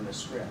put it in a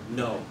script?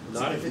 No,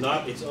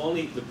 it's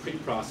only the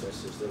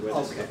preprocessors that where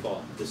this is the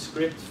fault. The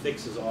script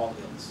fixes all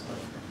ills.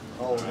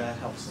 Oh, that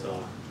helps a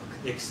lot.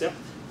 Except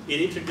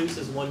it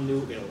introduces one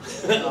new ill,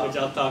 which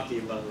I'll talk to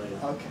you about later.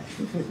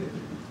 Okay.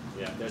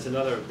 Yeah, there's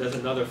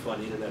another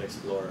fun Internet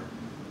Explorer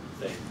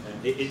thing.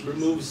 And it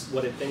removes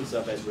what it thinks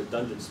of as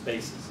redundant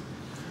spaces.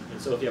 And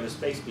so if you have a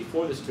space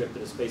before the script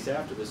and a space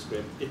after the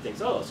script, it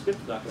thinks, oh, the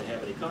script's not going to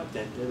have any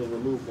content, and it'll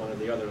remove one or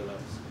the other of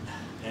those.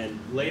 And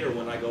later,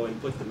 when I go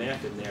and put the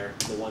math in there,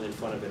 the one in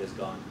front of it is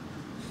gone.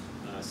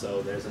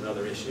 So there's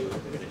another issue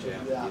that you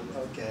have to deal with.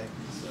 Okay.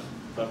 So,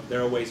 but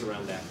there are ways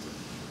around that too.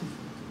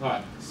 All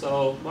right,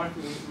 so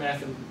marking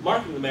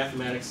the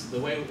mathematics, the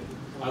way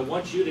I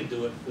want you to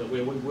do it, the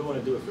way we want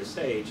to do it for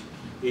Sage,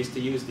 is to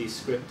use these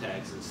script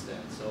tags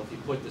instead. So if you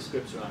put the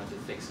scripts around it, it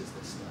fixes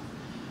this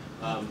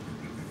stuff.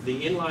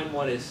 The inline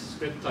one is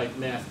script type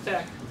math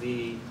tech.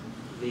 The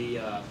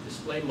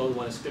display mode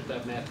one is script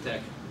type math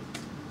tech,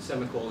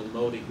 semicolon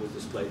mode equals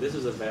display. This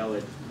is a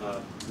valid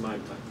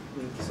MIME type.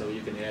 Okay. So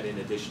you can add in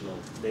additional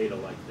data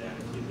like that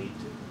if you need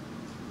to.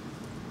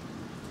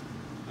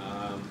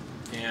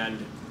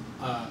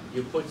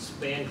 You put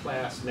span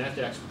class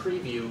MathJax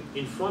preview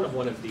in front of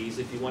one of these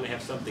if you want to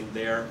have something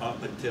there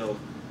up until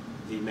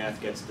the math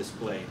gets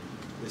displayed.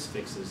 This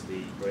fixes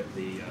the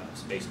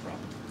space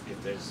problem if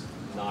there's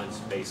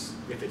non-space,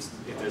 if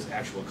there's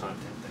actual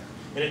content there.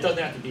 And it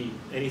doesn't have to be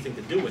anything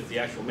to do with the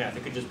actual math.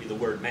 It could just be the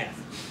word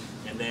math.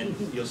 And then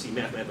you'll see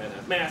math, math, math,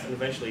 math, math, and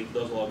eventually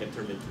those will all get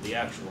turned into the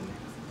actual math.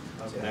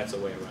 So Okay. that's a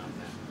way around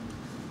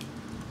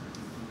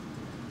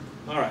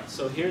that. All right,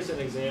 so here's an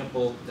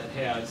example that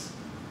has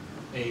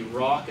a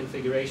raw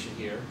configuration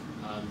here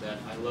that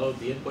I load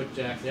the input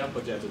jack, the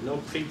output jack. There's no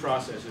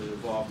preprocessors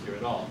involved here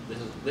at all.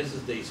 This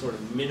is the sort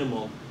of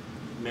minimal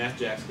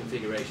MathJax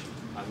configuration.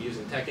 I'm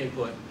using tech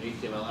input,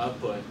 HTML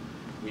output.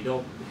 We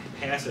don't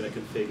pass it a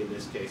config in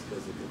this case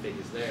because the config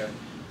is there.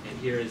 And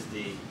here is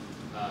the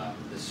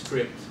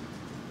script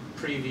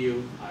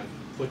preview. I've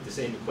put the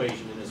same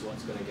equation in as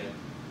what's going to get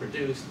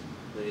produced.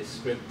 The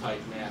script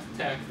type math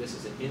tech. This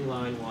is an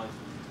inline one.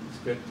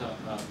 Script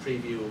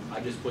preview. I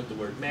just put the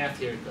word math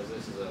here because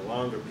this is a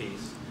longer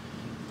piece,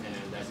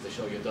 and that's to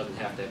show you it doesn't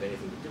have to have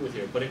anything to do with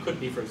here. But it could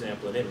be, for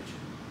example, an image.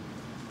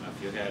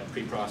 If you had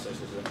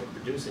preprocessors that were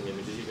producing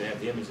images, you can have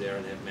the image there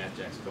and have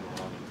MathJax come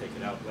along and take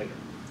it out later.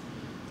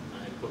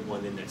 And put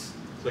one in that's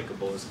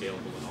clickable and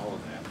scalable and all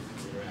of that.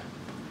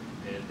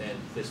 And then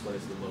this one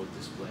is the mode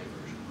display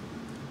version.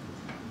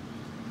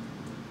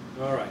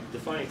 All right,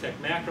 defining tech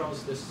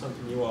macros. This is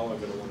something you all are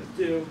going to want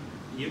to do.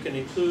 You can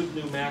include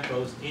new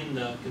macros in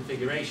the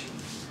configuration.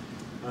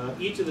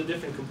 Each of the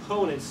different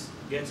components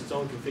gets its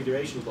own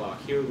configuration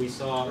block. Here we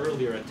saw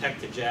earlier a tech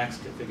to JAX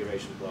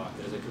configuration block.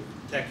 There's a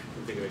tech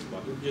configuration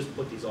block. You can just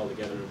put these all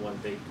together in one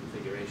big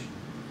configuration.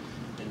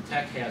 And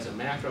tech has a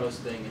macros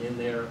thing, and in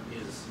there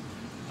is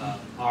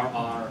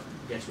RR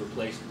gets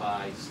replaced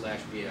by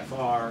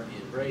 /BFR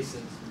in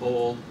braces.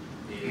 Bold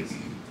is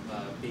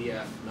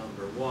BF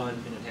number 1,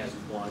 and it has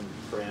one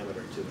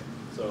parameter to it.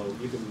 So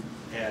you can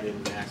add in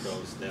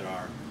macros that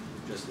are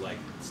just like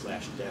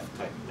 /def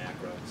type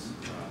macros,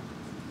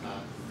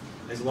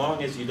 as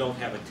long as you don't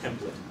have a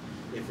template.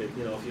 If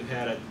you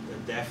had a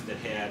def that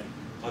had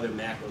other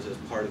macros as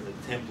part of the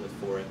template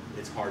for it,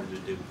 it's harder to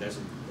do. There's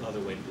another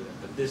way to do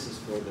that. But this is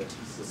for the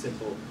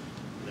simple,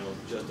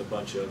 just a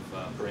bunch of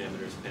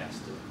parameters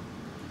passed to it.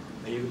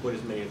 And you can put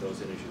as many of those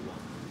in as you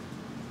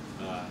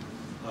want.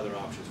 Other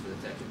options for the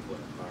tech input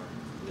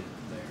are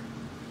linked there.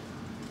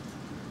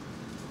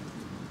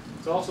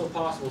 It's also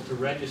possible to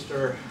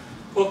register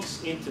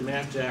hooks into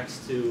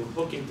MathJax to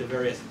hook into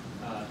various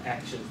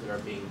actions that are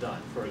being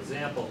done. For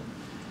example,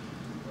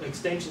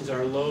 extensions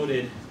are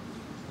loaded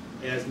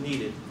as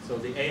needed. So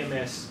the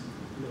AMS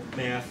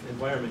math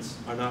environments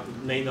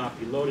may not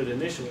be loaded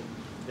initially.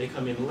 They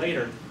come in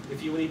later.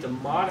 If you need to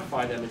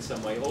modify them in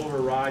some way,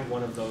 override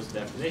one of those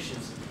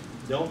definitions,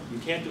 you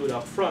can't do it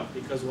up front,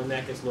 because when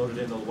that gets loaded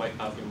in, it'll wipe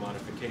out your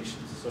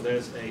modifications. So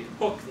there's a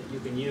hook that you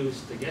can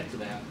use to get to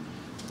that.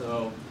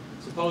 So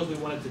suppose we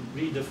wanted to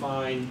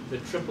redefine the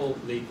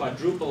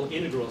quadruple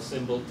integral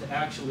symbol to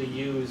actually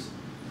use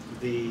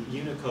the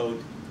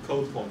Unicode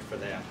code point for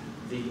that.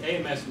 The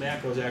AMS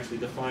macros actually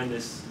define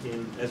this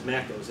as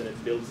macros, and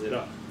it builds it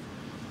up.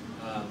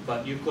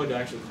 But you could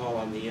actually call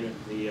on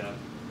the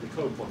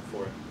code point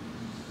for it.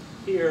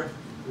 Here,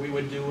 we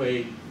would do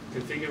a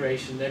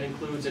configuration that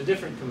includes a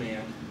different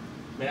command,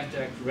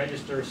 MathJax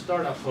register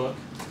startup hook.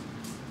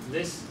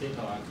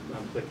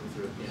 I'm clicking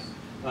through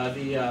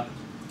it, yeah.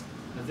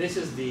 This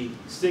is the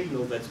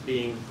signal that's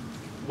being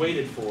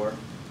waited for.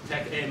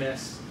 Tech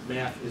AMS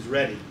math is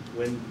ready.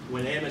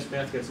 When AMS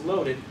math gets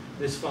loaded,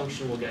 this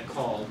function will get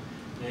called,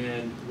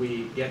 and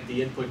we get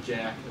the input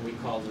jack, and we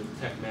call the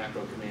tech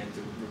macro command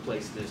to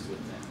replace this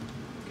with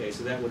that. Okay,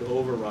 so that would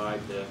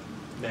override the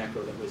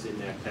macro that was in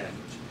that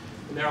package.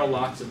 And there are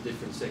lots of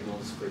different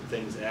signals for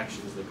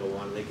actions that go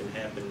on. They can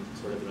happen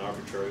sort of in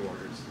arbitrary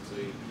orders. So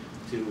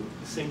to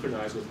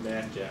synchronize with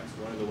MathJax,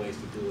 one of the ways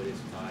to do it is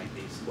by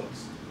these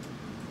hooks.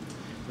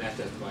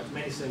 MathJax provides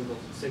many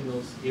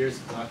signals. Here's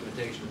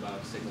documentation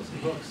about signals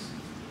and hooks.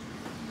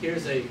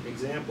 Here's a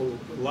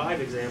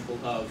live example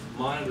of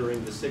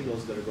monitoring the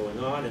signals that are going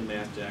on in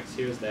MathJax.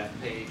 Here's that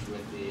page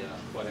with the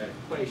quadratic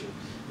equation.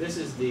 This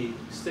is the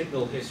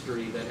signal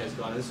history that has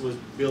gone. This was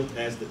built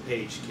as the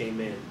page came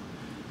in.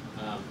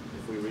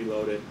 If we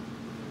reload it,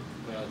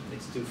 well,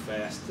 it's too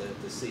fast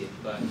to see it,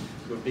 but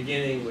we're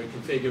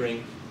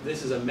configuring.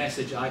 This is a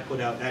message I put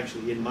out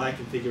actually in my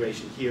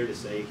configuration here to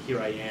say, here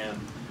I am.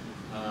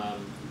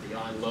 The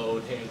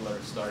onload handler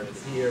started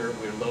here.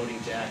 We're loading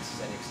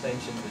JAX and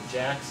extensions. The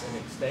JAX and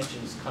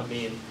extensions come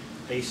in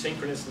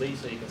asynchronously,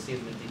 so you can see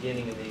that the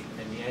beginning and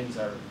the ends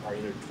are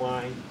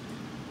intertwined.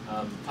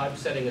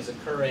 Typesetting is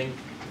occurring.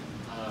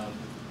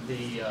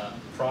 The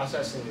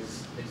processing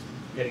is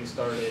getting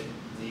started.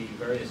 The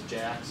various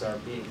JAX are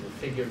being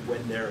configured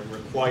when they're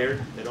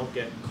required. They don't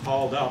get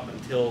called up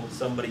until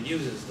somebody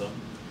uses them.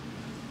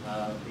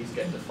 These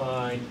get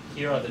defined.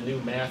 Here are the new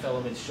math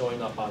elements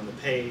showing up on the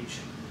page.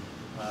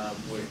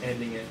 We're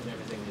ending it and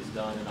everything is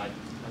done,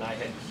 and I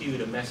had queued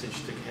a message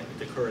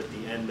to occur at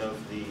the end of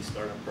the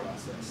startup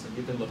process. And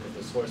you can look at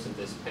the source of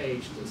this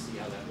page to see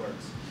how that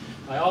works.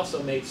 I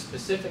also made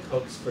specific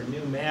hooks for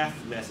new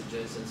math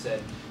messages and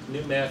said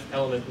new math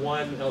element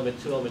 1, element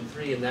 2, element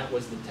 3, and that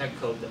was the tech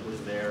code that was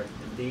there.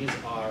 And these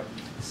are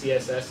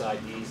CSS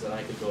IDs that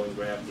I could go and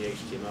grab the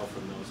HTML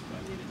from those if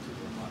I needed to,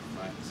 or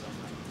modify it and stuff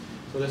like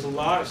that. So there's a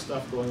lot of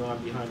stuff going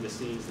on behind the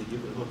scenes that you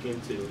can hook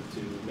into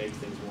to make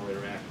things more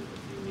interactive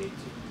if you need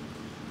to.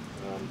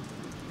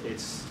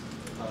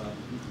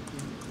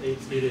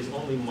 It is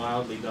only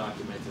mildly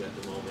documented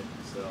at the moment,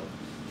 so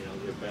you know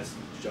your best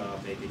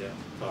job may be to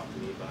talk to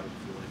me about it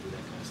if you want to do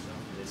that kind of stuff.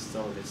 And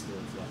some of it's still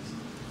in flux.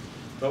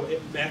 But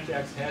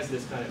MathJax has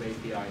this kind of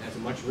API. It has a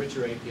much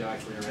richer API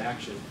for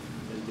interaction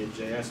than did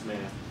JS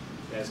Math.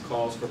 It has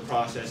calls for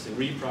processing,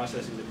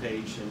 reprocessing the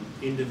page, and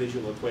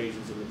individual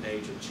equations in the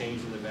page, and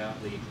changing the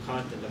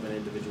content of an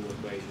individual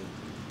equation,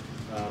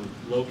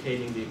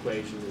 locating the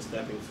equations and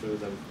stepping through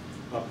them,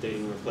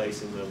 updating,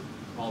 replacing them,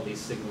 all these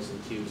signals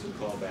and cues and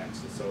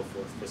callbacks and so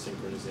forth for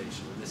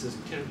synchronization. And this is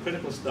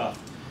critical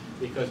stuff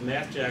because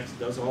MathJax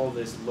does all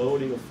this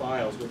loading of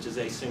files, which is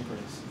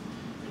asynchronous.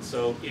 And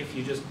so if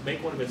you just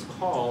make one of its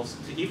calls,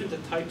 even to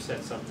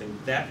typeset something,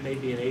 that may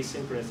be an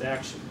asynchronous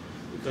action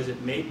because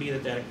it may be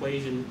that that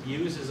equation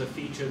uses a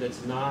feature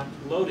that's not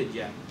loaded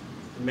yet.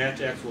 And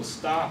MathJax will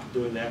stop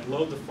doing that,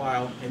 load the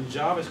file, and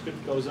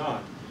JavaScript goes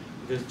on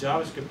because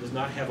JavaScript does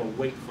not have a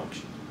wait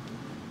function.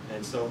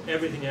 And so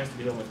everything has to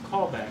be done with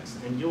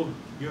callbacks, and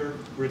your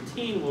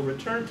routine will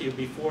return to you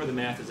before the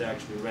math is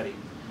actually ready.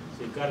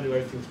 So you've got to do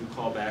everything through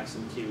callbacks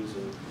and queues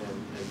and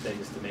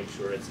things to make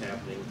sure it's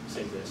happening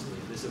synchronously.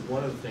 This is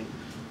one of the things.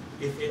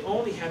 If it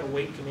only had a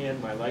wait command,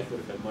 my life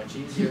would have been much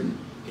easier.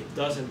 It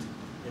doesn't,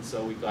 and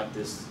so we've got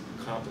this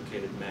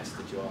complicated mess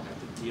that you all have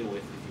to deal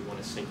with if you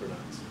want to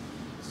synchronize.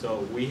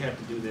 So we had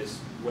to do this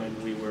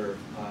when we were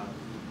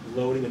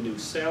loading a new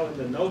cell in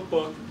the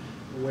notebook.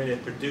 When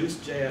it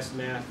produced JS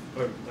Math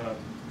or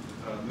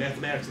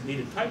mathematics that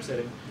needed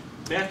typesetting,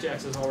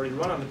 MathJax is already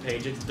run on the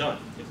page. It's done.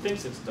 It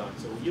thinks it's done.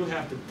 So you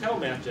have to tell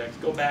MathJax,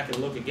 go back and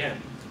look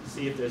again,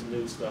 see if there's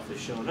new stuff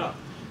that's shown up.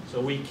 So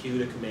we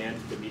queued a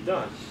command to be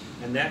done,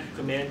 and that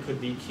command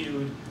could be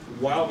queued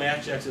while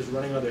MathJax is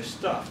running other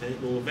stuff, and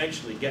it will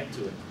eventually get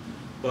to it.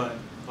 But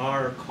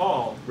our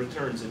call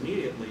returns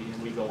immediately,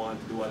 and we go on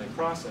to do other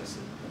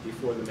processing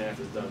before the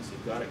math is done. So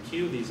you've got to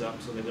queue these up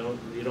so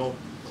you don't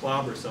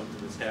clobber something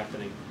that's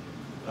happening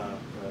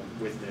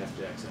with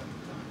MathJax at the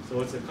time. So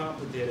it's a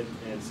complicated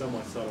and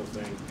somewhat subtle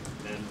thing,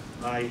 and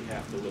I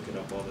have to look it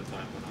up all the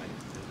time when I am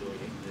doing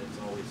it, and it's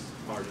always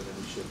harder than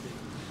it should be.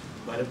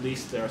 But at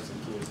least there are some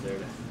tools there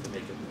to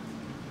make it work.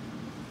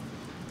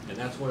 And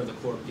that's one of the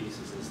core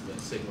pieces is the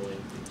signaling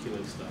and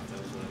queuing stuff.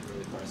 That was one of the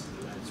early parts of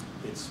that.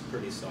 It's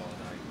pretty solid.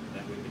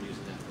 We've been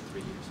using that for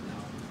 3 years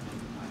now, and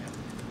I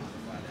haven't had to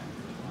modify that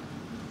in a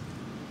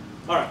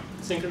while. All right,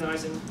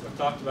 synchronizing. I've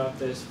talked about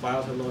this.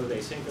 Files are loaded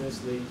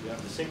asynchronously. You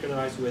have to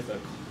synchronize with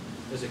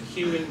there's a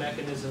queuing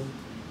mechanism.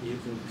 You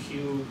can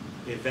queue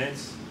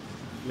events,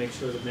 make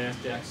sure that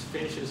MathJax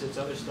finishes its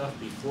other stuff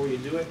before you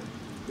do it.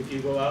 If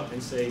you go out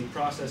and say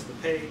process the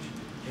page,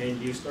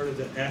 and you started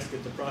to ask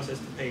it to process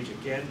the page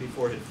again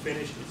before it had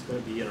finished, it's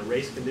going to be in a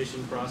race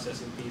condition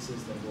processing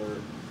pieces that were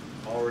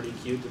already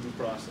queued to be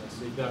processed.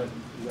 So you've got to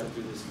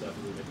do this stuff a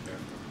little bit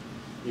carefully.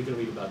 You can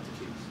read about the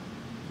queues.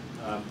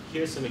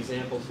 Here's some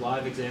examples,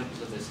 live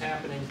examples of this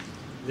happening.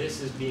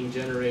 This is being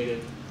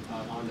generated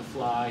on the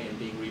fly and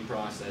being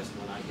reprocessed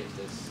when I hit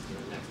this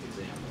next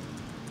example.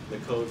 The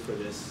code for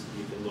this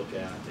you can look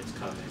at, it's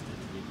coming,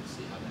 and you can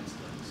see how that's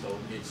done. So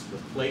it's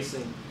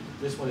replacing,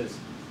 this one is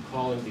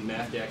calling the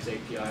MathJax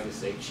API to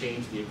say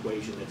change the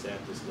equation that's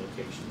at this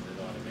location, and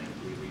it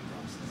automatically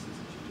reprocesses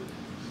as you do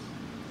that.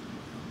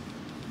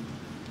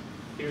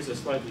 Here's a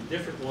slightly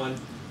different one.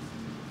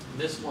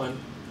 This one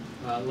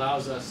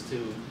allows us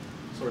to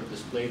sort of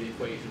display the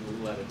equation a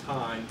little at a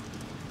time.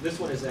 This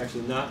one is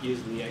actually not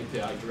using the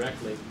API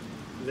directly.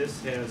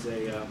 This has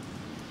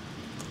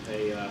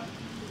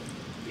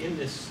in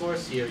this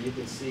source here you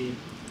can see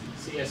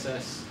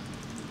CSS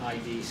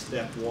ID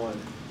step 1.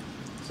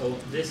 So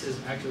this is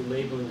actually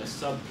labeling a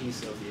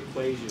sub-piece of the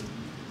equation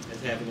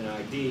as having an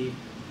ID.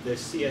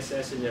 There's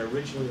CSS in there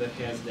originally that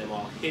has them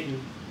all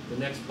hidden. The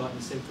next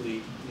button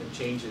simply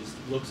changes,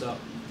 looks up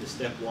the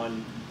step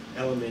 1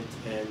 element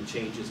and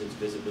changes its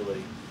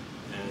visibility.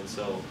 And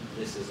so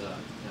this is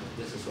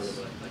this is sort of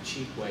a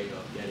cheap way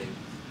of getting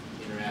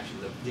interaction.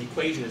 The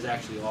equation is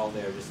actually all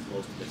there, just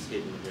most of it's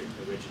hidden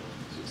originally.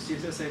 So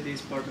CSS ID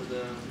is part of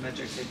the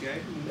MathJax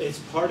API? It's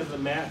part of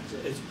the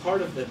it's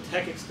part of the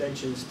tech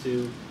extensions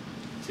to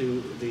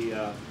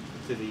the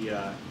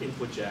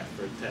input jack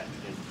for tech.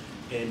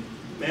 And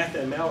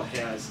MathML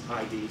has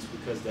IDs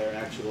because they're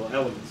actual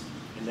elements,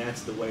 and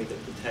that's the way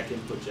that the tech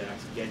input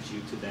jacks get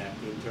you to that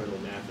internal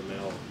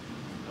MathML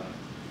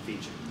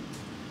feature.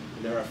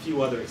 And there are a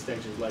few other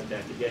extensions like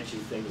that to get you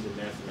things in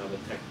MathML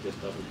that tech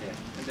just doesn't have.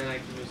 And then I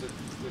can use it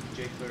with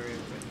jQuery or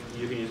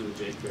anything. You can use it with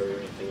jQuery or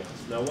anything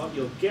else. Now what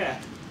you'll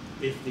get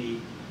if the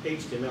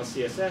HTML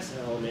CSS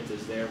element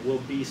is there will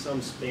be some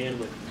span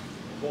with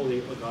holy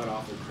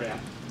god-awful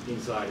crap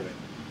inside of it.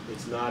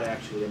 It's not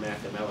actually a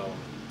MathML element.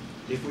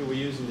 If we were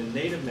using the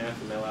native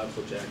MathML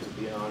output jack, it would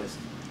be an honest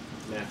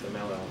MathML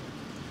element.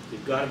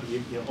 You've got to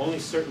be, only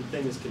certain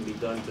things can be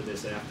done to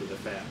this after the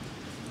fact.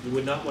 You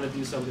would not want to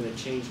do something that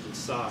changed in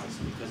size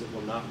because it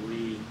will not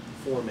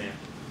reformat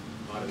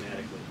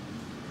automatically.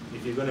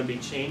 If you're going to be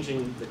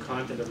changing the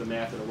content of the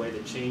math in a way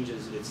that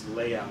changes its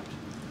layout,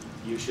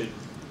 you should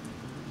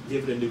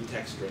give it a new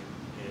text string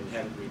and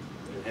have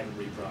it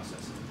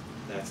reprocess it.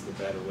 That's the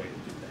better way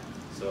to do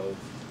that. So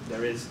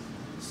there is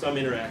some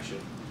interaction,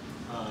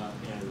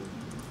 and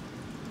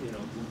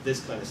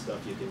this kind of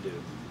stuff you can do,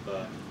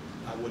 but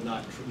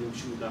you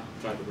should not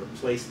try to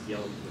replace the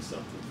element with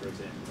something, for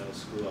example. That'll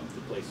screw up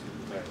the placement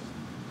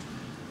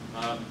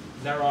entirely.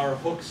 There are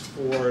hooks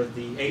for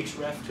the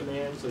href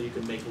command, so you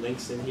can make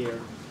links in here.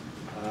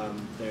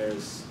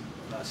 There's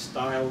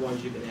style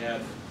ones you can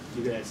add.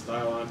 You can add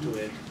style onto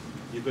it.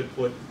 You could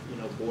put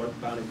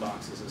board bounding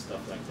boxes and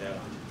stuff like that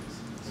onto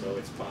this. So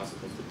it's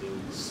possible to do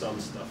some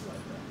stuff like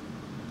that.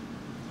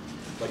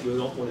 But you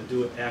don't want to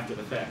do it after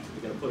the fact. If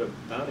you're going to put a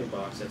bounding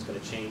box, that's going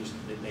to change.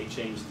 It may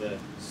change the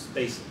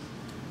spacing.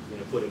 You're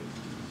going to put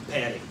a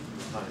padding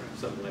on it,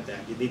 something like that.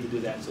 You need to do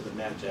that so that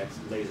MathJax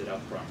lays it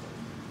out properly.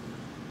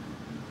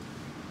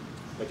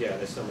 But yeah,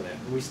 there's some of that.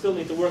 And we still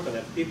need to work on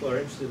that. People are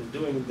interested in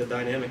doing the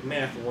dynamic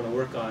math and want to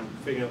work on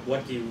figuring out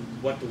what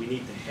do we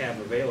need to have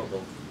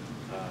available.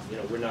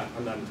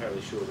 I'm not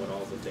entirely sure what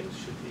all the things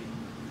should be.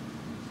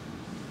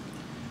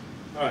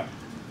 All right,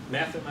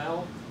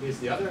 MathML is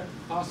the other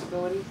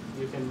possibility.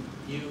 You can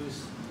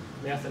use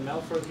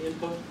MathML for the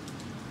input.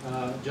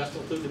 Just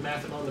include the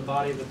MathML in the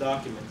body of the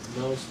document.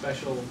 No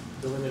special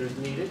delimiters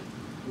needed.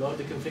 Load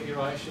the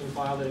configuration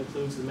file that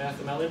includes the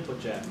MathML input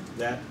jack.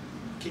 That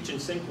kitchen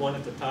sink one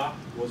at the top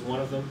was one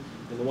of them,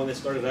 and the one that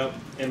started out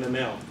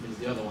MML is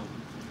the other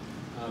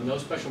one. No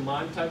special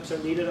MIME types are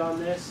needed on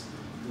this.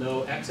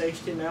 No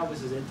XHTML.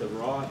 This is into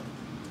raw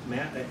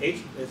math.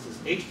 This is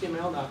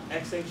HTML, not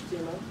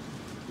XHTML.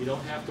 You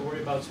don't have to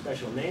worry about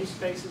special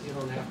namespaces. You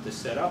don't have to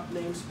set up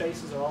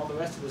namespaces or all the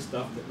rest of the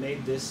stuff that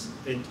made this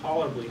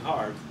intolerably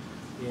hard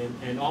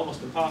and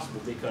almost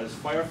impossible because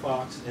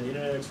Firefox and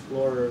Internet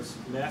Explorer's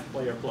Math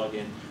Player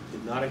plugin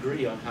did not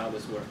agree on how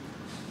this worked.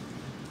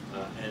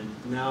 And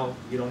now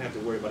you don't have to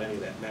worry about any of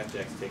that.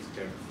 MathJax takes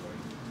care of it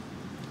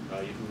for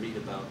you. You can read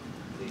about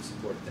the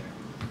support there.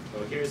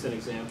 So here's an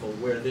example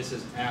where this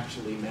is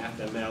actually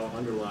MathML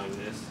underlying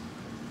this.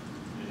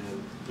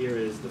 And here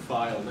is the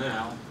file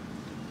now.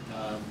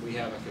 We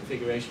have a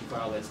configuration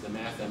file that's the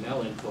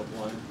MathML input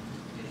one.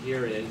 And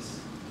here is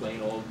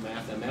plain old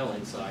MathML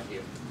inside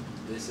here.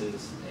 This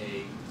is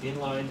a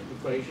inline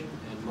equation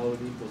and mode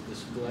equals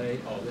display.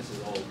 Oh, this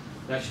is old.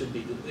 That should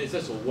be,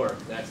 this will work.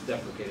 That's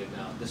deprecated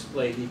now.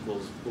 Display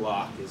equals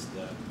block is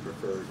the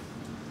preferred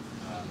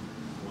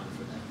one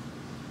for that.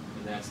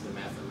 And that's the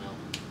MathML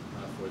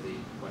for the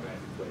quadratic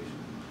equation.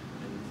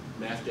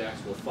 And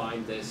MathJax will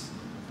find this,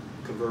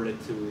 convert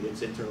it to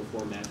its internal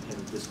format,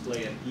 and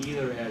display it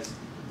either as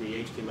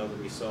the HTML that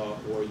we saw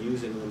or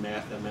using the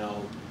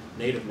MathML,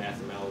 native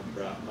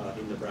MathML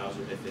in the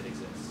browser if it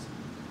exists.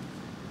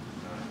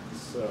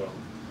 So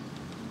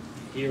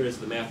here is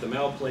the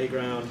MathML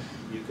playground.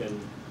 You can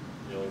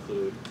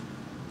include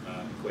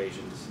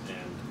equations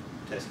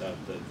and test out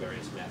the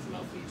various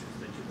MathML features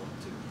that you want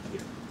to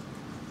here.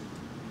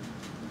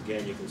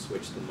 Again, you can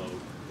switch the mode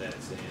that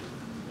it's in,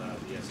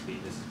 the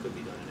SV. This could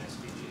be done in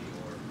SVG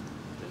or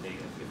the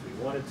native if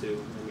we wanted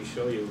to. Let me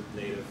show you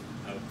native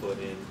output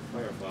in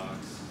Firefox.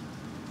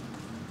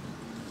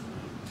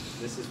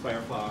 This is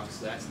Firefox.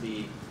 That's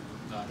the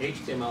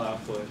HTML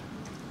output,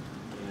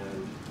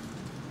 and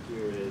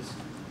here is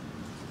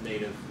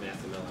native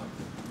MathML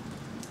output.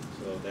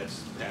 So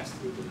that's passed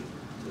through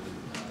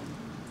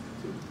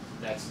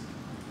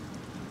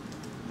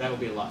that'll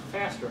be a lot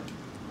faster.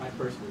 I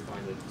personally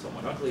find it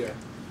somewhat uglier,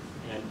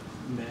 and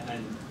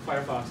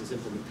Firefox's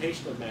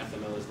implementation of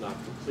MathML is not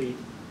complete,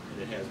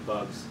 and it has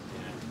bugs,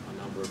 and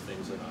a number of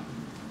things are not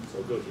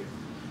so good here.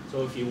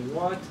 So if you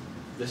want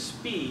the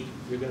speed,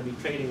 you're going to be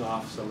trading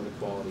off some of the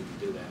quality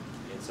to do that,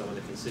 and some of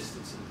the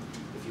consistency.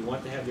 If you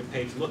want to have your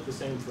page look the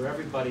same for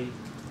everybody,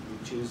 you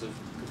choose a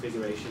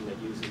configuration that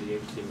uses the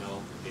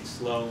HTML. It's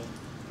slow.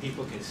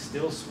 People can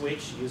still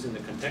switch using the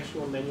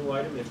contextual menu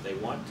item if they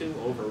want to,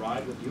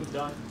 override what you've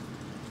done.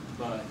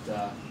 But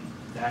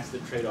that's the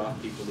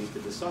trade-off people need to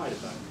decide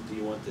about. Do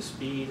you want the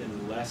speed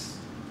and less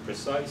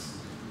precise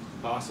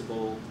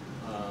possible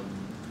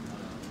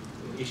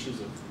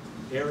issues of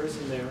errors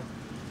in there,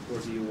 or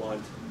do you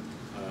want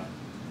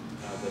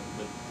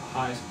the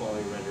highest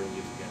quality rendering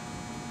you can get?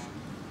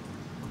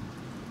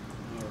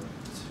 All right.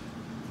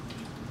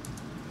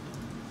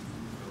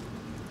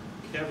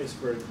 Caveats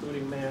for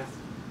including math,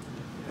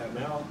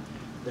 ML.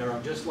 There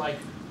are just like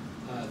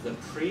the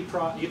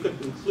you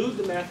could include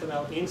the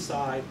MathML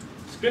inside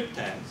script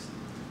tags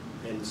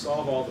and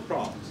solve all the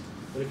problems.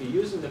 But if you're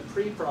using the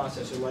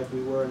preprocessor like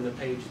we were in the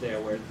page there,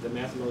 where the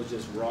MathML is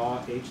just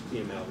raw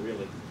HTML,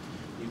 really,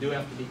 you do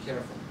have to be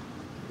careful.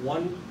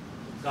 One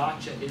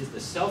gotcha is the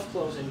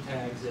self-closing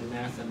tags in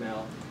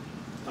MathML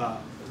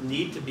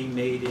need to be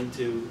made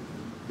into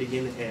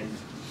begin-end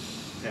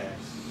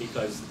tags,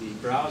 because the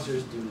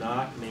browsers do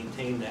not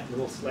maintain that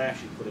little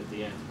slash you put at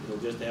the end. It'll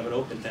just have an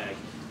open tag,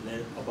 and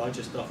then a bunch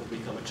of stuff will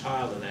become a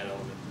child in that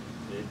element.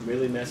 And it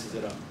really messes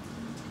it up.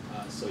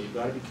 So you've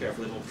got to be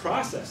careful. It will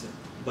process it,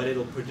 but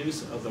it'll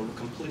produce the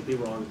completely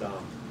wrong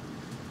DOM.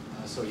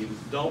 So you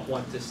don't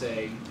want to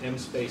say m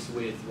space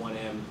with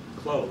 1m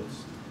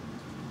close.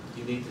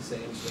 You need to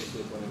say m space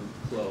with 1m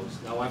close.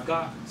 Now I've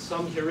got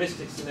some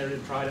heuristics in there to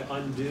try to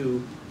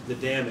undo the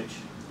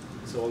damage.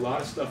 So a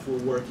lot of stuff will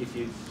work if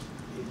you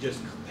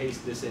just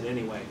paste this in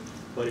anyway,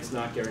 but it's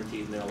not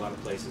guaranteed, and there are a lot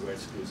of places where it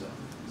screws up.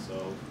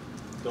 So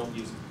don't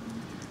use it.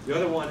 The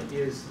other one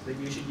is that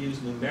you should use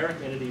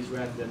numeric entities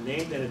rather than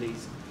named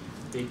entities,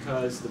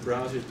 because the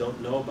browsers don't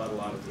know about a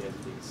lot of the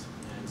entities,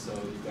 and so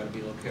you've got to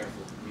be a little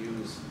careful.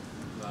 Use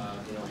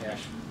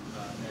hash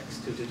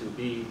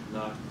x222b,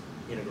 not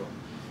integral.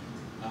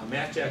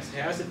 MathJax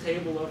has a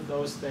table of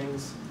those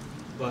things,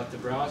 but the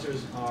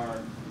browsers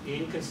are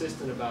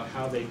inconsistent about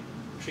how they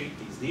treat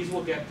these. These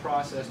will get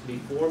processed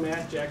before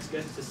MathJax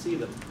gets to see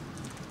them.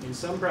 In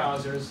some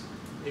browsers,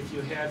 if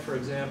you had, for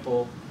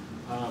example,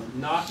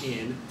 not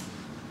in,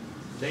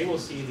 they will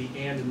see the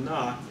and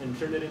not and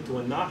turn it into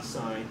a not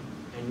sign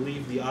and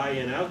leave the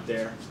in out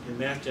there, and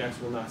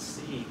MathJax will not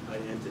see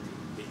an entity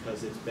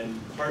because it's been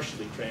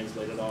partially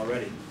translated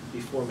already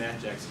before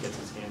MathJax gets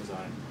its hands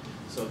on it.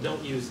 So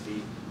don't use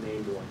the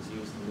named ones,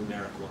 use the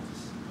numeric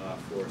ones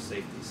for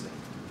safety's sake.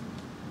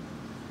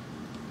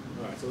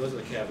 All right, so those are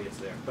the caveats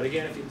there. But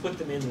again, if you put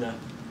them in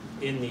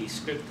the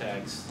script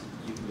tags,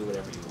 you can do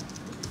whatever you want.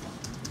 It'll be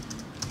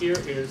fine. Here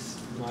is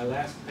my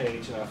last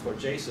page for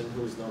Jason,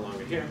 who is no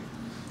longer here,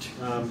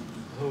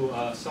 who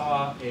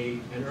saw a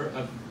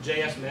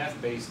JS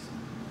math-based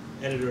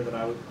editor that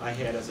I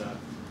had as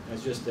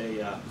just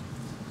a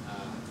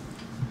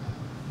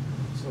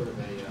sort of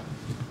a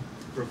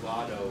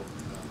bravado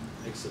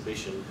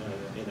exhibition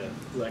in a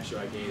lecture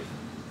I gave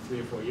 3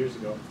 or 4 years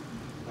ago.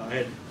 I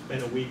had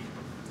spent a week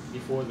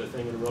before the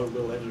thing and wrote a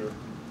little editor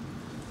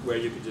where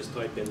you could just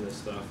type in this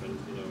stuff and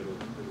it'll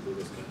do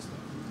this kind of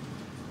stuff.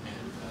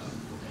 And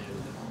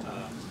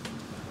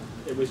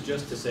it was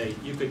just to say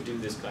you could do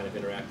this kind of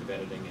interactive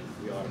editing, and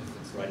we ought to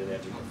write an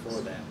editor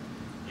before that.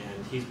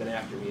 And he's been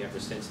after me ever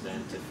since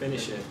then to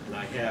finish it, and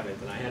I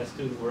haven't. And I had a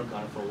student work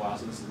on it for a while,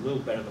 so this is a little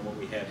better than what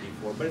we had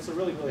before. But it's a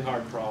really, really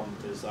hard problem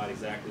to decide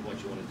exactly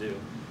what you want to do.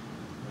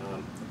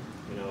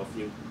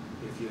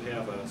 If you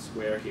have a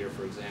square here,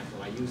 for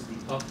example, I use the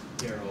up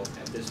arrow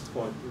at this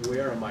point.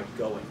 Where am I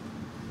going?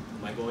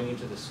 Am I going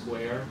into the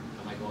square?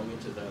 Am I going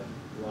into the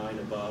line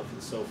above,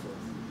 and so forth?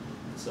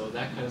 And so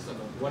that kind of stuff.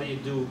 What do you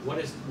do? What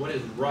is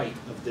right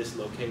of this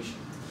location?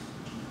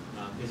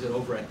 Is it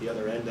over at the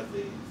other end of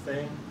the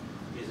thing?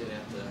 Is it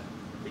at the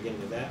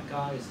beginning of that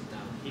guy? Is it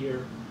down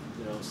here?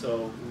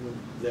 So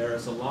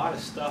there's a lot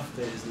of stuff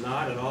that is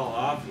not at all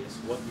obvious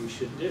what you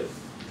should do.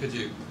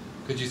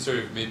 Could you sort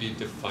of maybe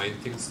define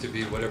things to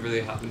be whatever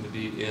they happen to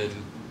be in,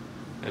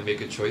 and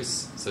make a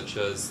choice, such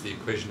as the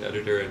equation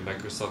editor in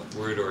Microsoft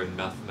Word or in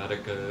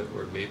Mathematica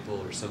or Maple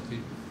or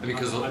something? I mean,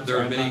 because there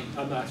are many,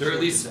 there are at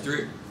least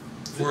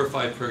 4 or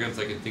 5 programs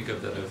I can think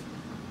of that have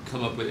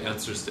come up with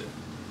answers to,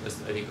 I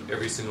think,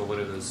 every single one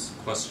of those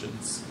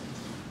questions.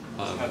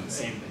 Have the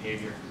same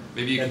behavior.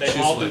 Maybe you And could they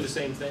choose all one. do the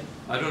same thing?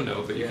 I don't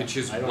know, but you could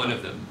choose one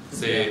of them.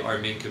 Say our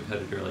main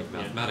competitor, like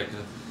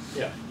Mathematica.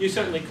 Yeah, you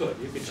certainly could.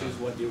 You could choose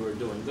what you were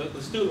doing. The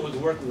student who was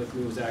working with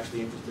me was actually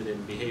interested in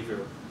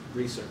behavior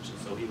research, and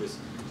so he was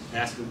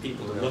asking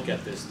people to look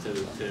at this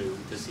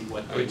to see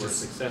what they were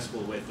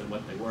successful with and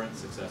what they weren't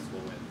successful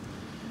with.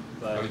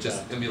 But, I would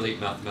just emulate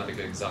Mathematica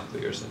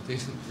exactly or something.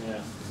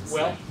 Yeah.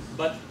 Well,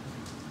 but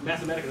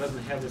Mathematica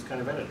doesn't have this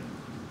kind of editor.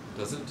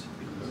 Doesn't?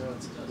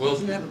 Well,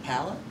 doesn't it have a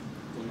palette?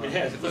 It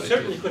has. It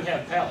certainly could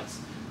have palettes.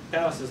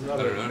 Palettes is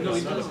another, I don't know.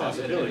 another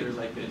possibility.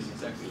 Like this,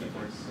 it's actually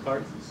keyboards.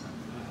 Pardon?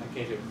 I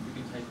can't hear. You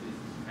can type this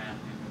math in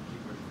a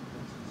keyboard.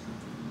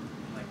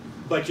 Like,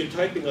 But you're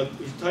typing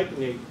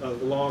a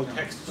long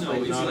text no,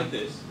 string. it's not like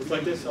this. It's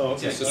like this? Oh,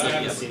 okay. It's just I like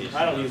haven't this. seen it.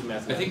 I don't use I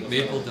Mathematica. think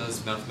Maple does,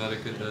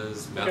 Mathematica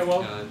does, Okay,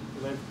 well,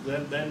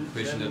 MathCAD.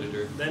 Equation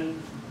editor.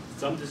 then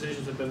some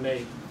decisions have been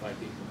made by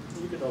people.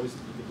 You could do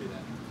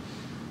that.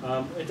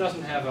 It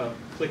doesn't have a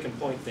click and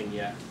point thing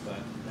yet, but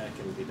that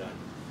can be done.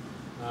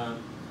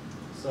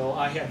 So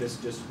I have this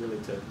just really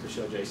to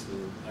show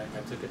Jason.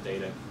 I took a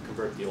data,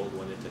 convert the old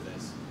one into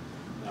this,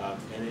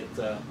 and it,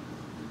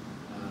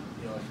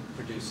 you know,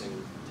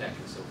 producing tech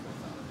and so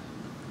forth out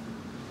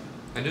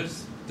of I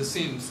noticed this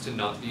seems to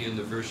not be in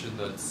the version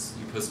that's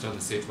you post on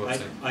the Sage that.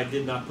 website. I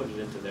did not put it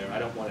into there. I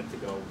don't want it to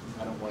go.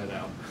 I don't want it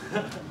out.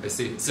 I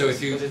see. So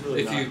if you Because it's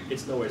really if not, you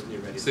it's nowhere near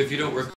ready. so if you don't work